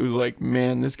TV, it was like,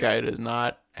 man, this guy does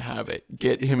not have it.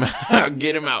 Get him out.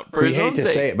 Get him out for his own sake. We hate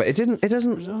to say it, but it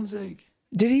doesn't. For his own sake.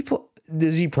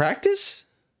 Did he practice?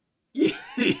 Yeah.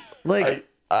 If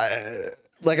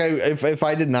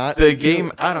I did not, the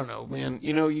game, I don't know, man.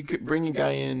 You could bring a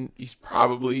guy in. He's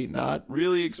probably not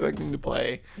really expecting to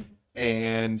play,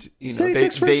 and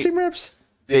first team reps.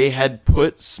 They had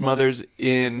put Smothers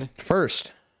in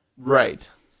first, right?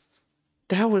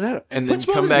 That was that, and then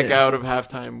come back out of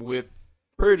halftime with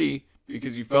Purdy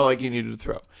because you felt like you needed to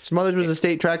throw. Smothers was a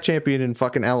state track champion in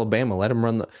fucking Alabama. Let him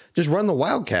run the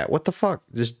Wildcat. What the fuck?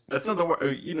 That's not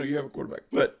the you have a quarterback,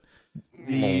 but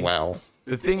wow.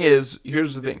 The thing is,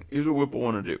 here's the thing. Here's what Whipple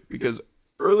want to do. Because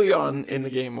early on in the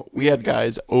game, we had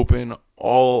guys open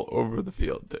all over the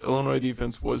field. The Illinois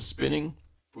defense was spinning.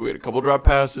 We had a couple drop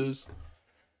passes.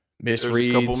 There's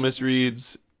a couple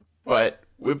misreads. But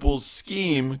Whipple's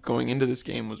scheme going into this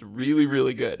game was really,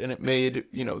 really good. And it made,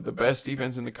 the best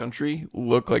defense in the country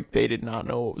look like they did not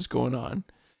know what was going on.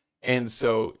 And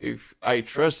so if I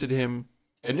trusted him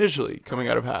initially coming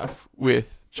out of half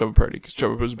with Chuba Purdy, because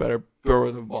Chuba was a better thrower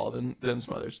of the ball than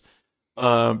Smothers,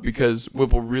 because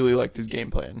Whipple really liked his game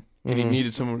plan, and he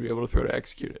needed someone to be able to throw to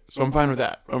execute it. So I'm fine with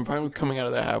that. I'm fine with coming out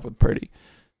of that half with Purdy.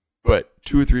 But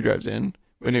 2 or 3 drives in,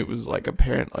 when it was like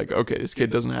apparent, like, okay, this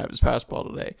kid doesn't have his fastball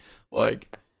today,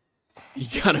 like,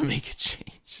 you gotta make a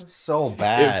change. So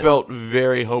bad. It felt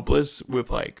very hopeless with,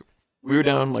 like, we were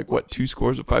down, like, 2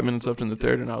 scores with 5 minutes left in the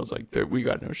third, and I was like, we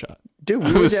got no shot. Dude,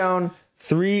 we were down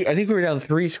 3. I think we were down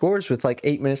 3 scores with like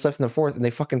 8 minutes left in the fourth, and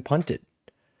they fucking punted.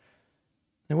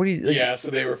 And what do you? Like, yeah, so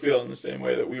they were feeling the same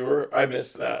way that we were. I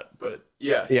missed that, but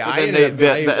yeah. Yeah,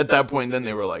 So at that point, then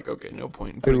they were like, okay, no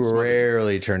point in putting Smothers in.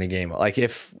 rarely turn a game. Like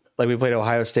if we played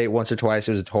Ohio State once or twice,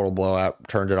 it was a total blowout.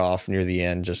 Turned it off near the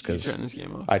end just because. You turned this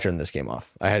game off. I turned this game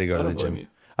off. I had to go to the gym.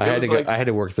 I had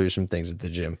to work through some things at the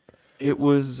gym. It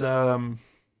was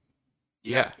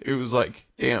yeah, it was like,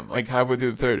 damn, like halfway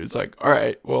through the third, it's like, all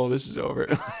right, well, this is over.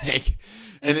 Like,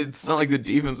 and it's not like the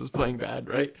defense is playing bad,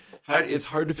 right? It's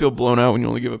hard to feel blown out when you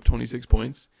only give up 26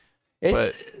 points.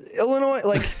 But Illinois,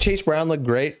 like Chase Brown looked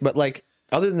great, but like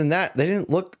other than that, they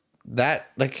didn't look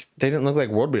like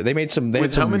world beaters. They made some.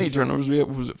 How many turnovers we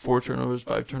had? Was it 4 turnovers,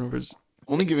 5 turnovers?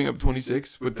 Only giving up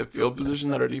 26 with the field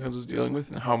position that our defense was dealing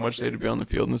with, and how much they had to be on the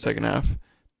field in the second half.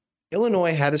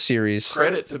 Illinois had a series.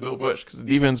 Credit to Bill Bush because the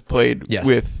defense played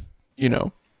with,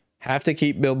 have to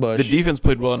keep Bill Bush. The defense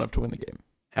played well enough to win the game.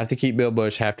 Have to keep Bill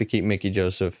Bush. Have to keep Mickey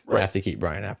Joseph. Right. Have to keep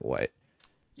Brian Applewhite.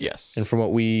 Yes. And from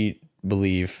what we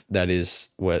believe, that is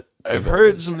what I've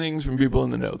heard some things from people in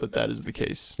the know that is the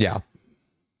case. Yeah.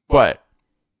 But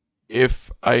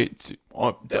if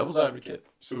devil's advocate,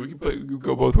 so we can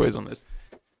go both ways on this.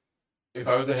 If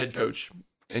I was a head coach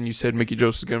and you said Mickey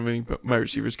Joseph is going to be my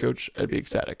receivers coach, I'd be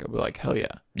ecstatic. I'd be like, hell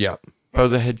yeah. Yeah. If I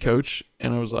was a head coach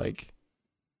and I was like,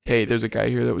 hey, there's a guy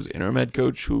here that was interim head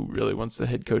coach who really wants the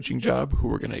head coaching job, who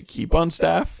we're going to keep on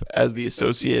staff as the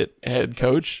associate head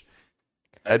coach,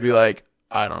 I'd be like,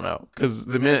 I don't know. Because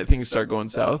the minute things start going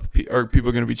south, are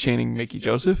people going to be chanting Mickey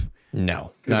Joseph?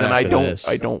 No. Because then I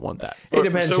don't want that. It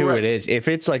depends who it is. If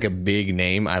it's like a big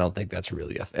name, I don't think that's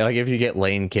really like if you get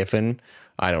Lane Kiffin,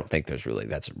 I don't think that's really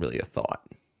a thought.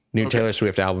 New Taylor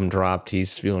Swift album dropped.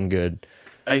 He's feeling good.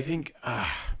 I think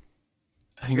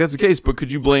that's the case. But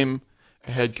could you blame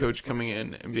a head coach coming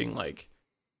in and being like,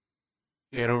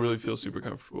 hey, I don't really feel super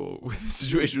comfortable with the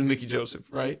situation with Mickey Joseph,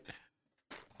 right?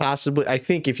 Possibly. I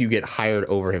think if you get hired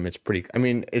over him, it's pretty. I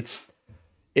mean, it's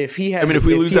if he had. I mean, if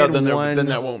we lose out, then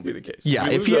that won't be the case. Yeah,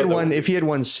 if he had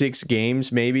won 6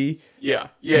 games, maybe. Yeah.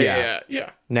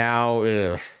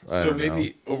 Now, so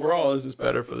maybe overall, is this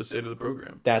better for the state of the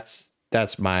program? That's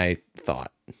my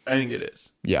thought. I think it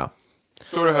is. Yeah.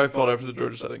 Sort of how I felt after the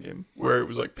Georgia Southern game, where it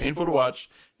was like painful to watch.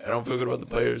 I don't feel good about the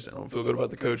players. I don't feel good about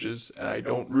the coaches, and I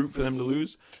don't root for them to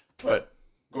lose. But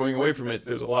going away from it,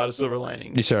 there's a lot of silver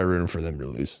linings. You started rooting for them to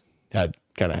lose. Kind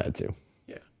of had to.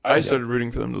 Yeah. I started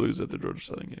rooting for them to lose at the Georgia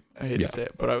Southern game. I hate to say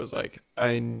it, but I was like,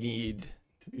 I need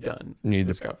to be done. Need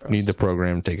the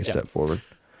program to take a step forward.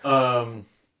 Yeah,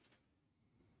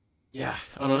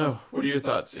 I don't know. What are your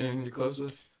thoughts? Anything to close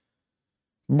with?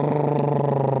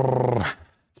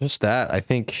 Just that. I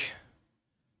think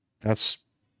that's.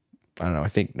 I don't know. I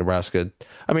think Nebraska.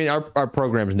 I mean, our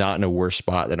program's not in a worse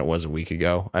spot than it was a week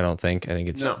ago. I don't think. I think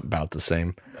it's about the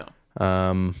same.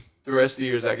 No. The rest of the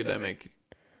year is academic,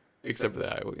 except for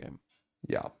the Iowa game.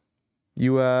 Yeah.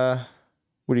 You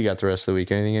what do you got the rest of the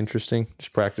week? Anything interesting?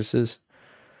 Just practices?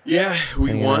 Yeah,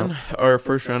 we won our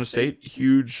first round of state.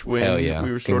 Huge win. Hell yeah.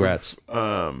 We were Congrats. sort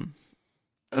of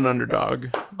an underdog.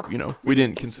 We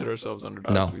didn't consider ourselves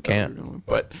underdogs. No, can't.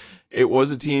 But it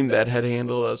was a team that had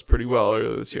handled us pretty well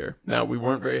earlier this year. Now, we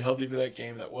weren't very healthy for that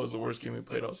game. That was the worst game we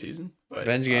played all season. But,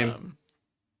 revenge game.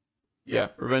 Yeah,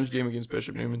 revenge game against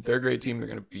Bishop Neumann. They're a great team. They're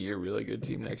going to be a really good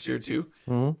team next year, too.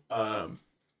 Mm-hmm.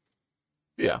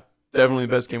 Yeah, definitely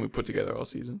the best game we put together all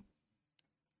season.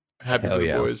 Happy for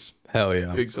the boys. Hell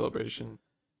yeah. Big celebration.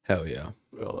 Hell yeah.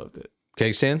 We all loved it.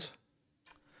 Keg stands?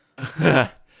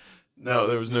 No,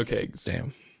 there was no kegs.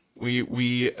 Damn.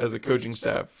 We as a coaching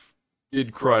staff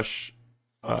did crush.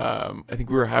 I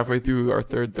think we were halfway through our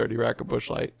third 30 rack of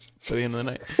Busch Light by the end of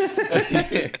the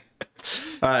night.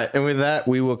 All right, and with that,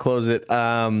 we will close it.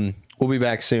 We'll be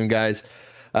back soon, guys.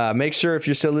 Make sure if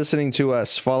you're still listening to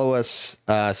us, follow us,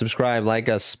 subscribe, like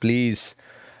us, please.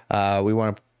 We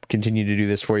want to continue to do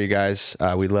this for you guys.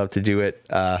 We'd love to do it.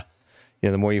 The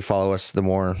more you follow us, the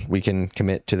more we can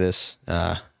commit to this.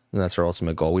 And that's our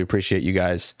ultimate goal. We appreciate you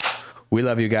guys. We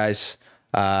love you guys.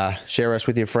 Share us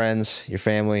with your friends, your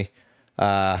family.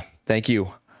 Thank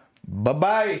you.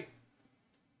 Bye-bye.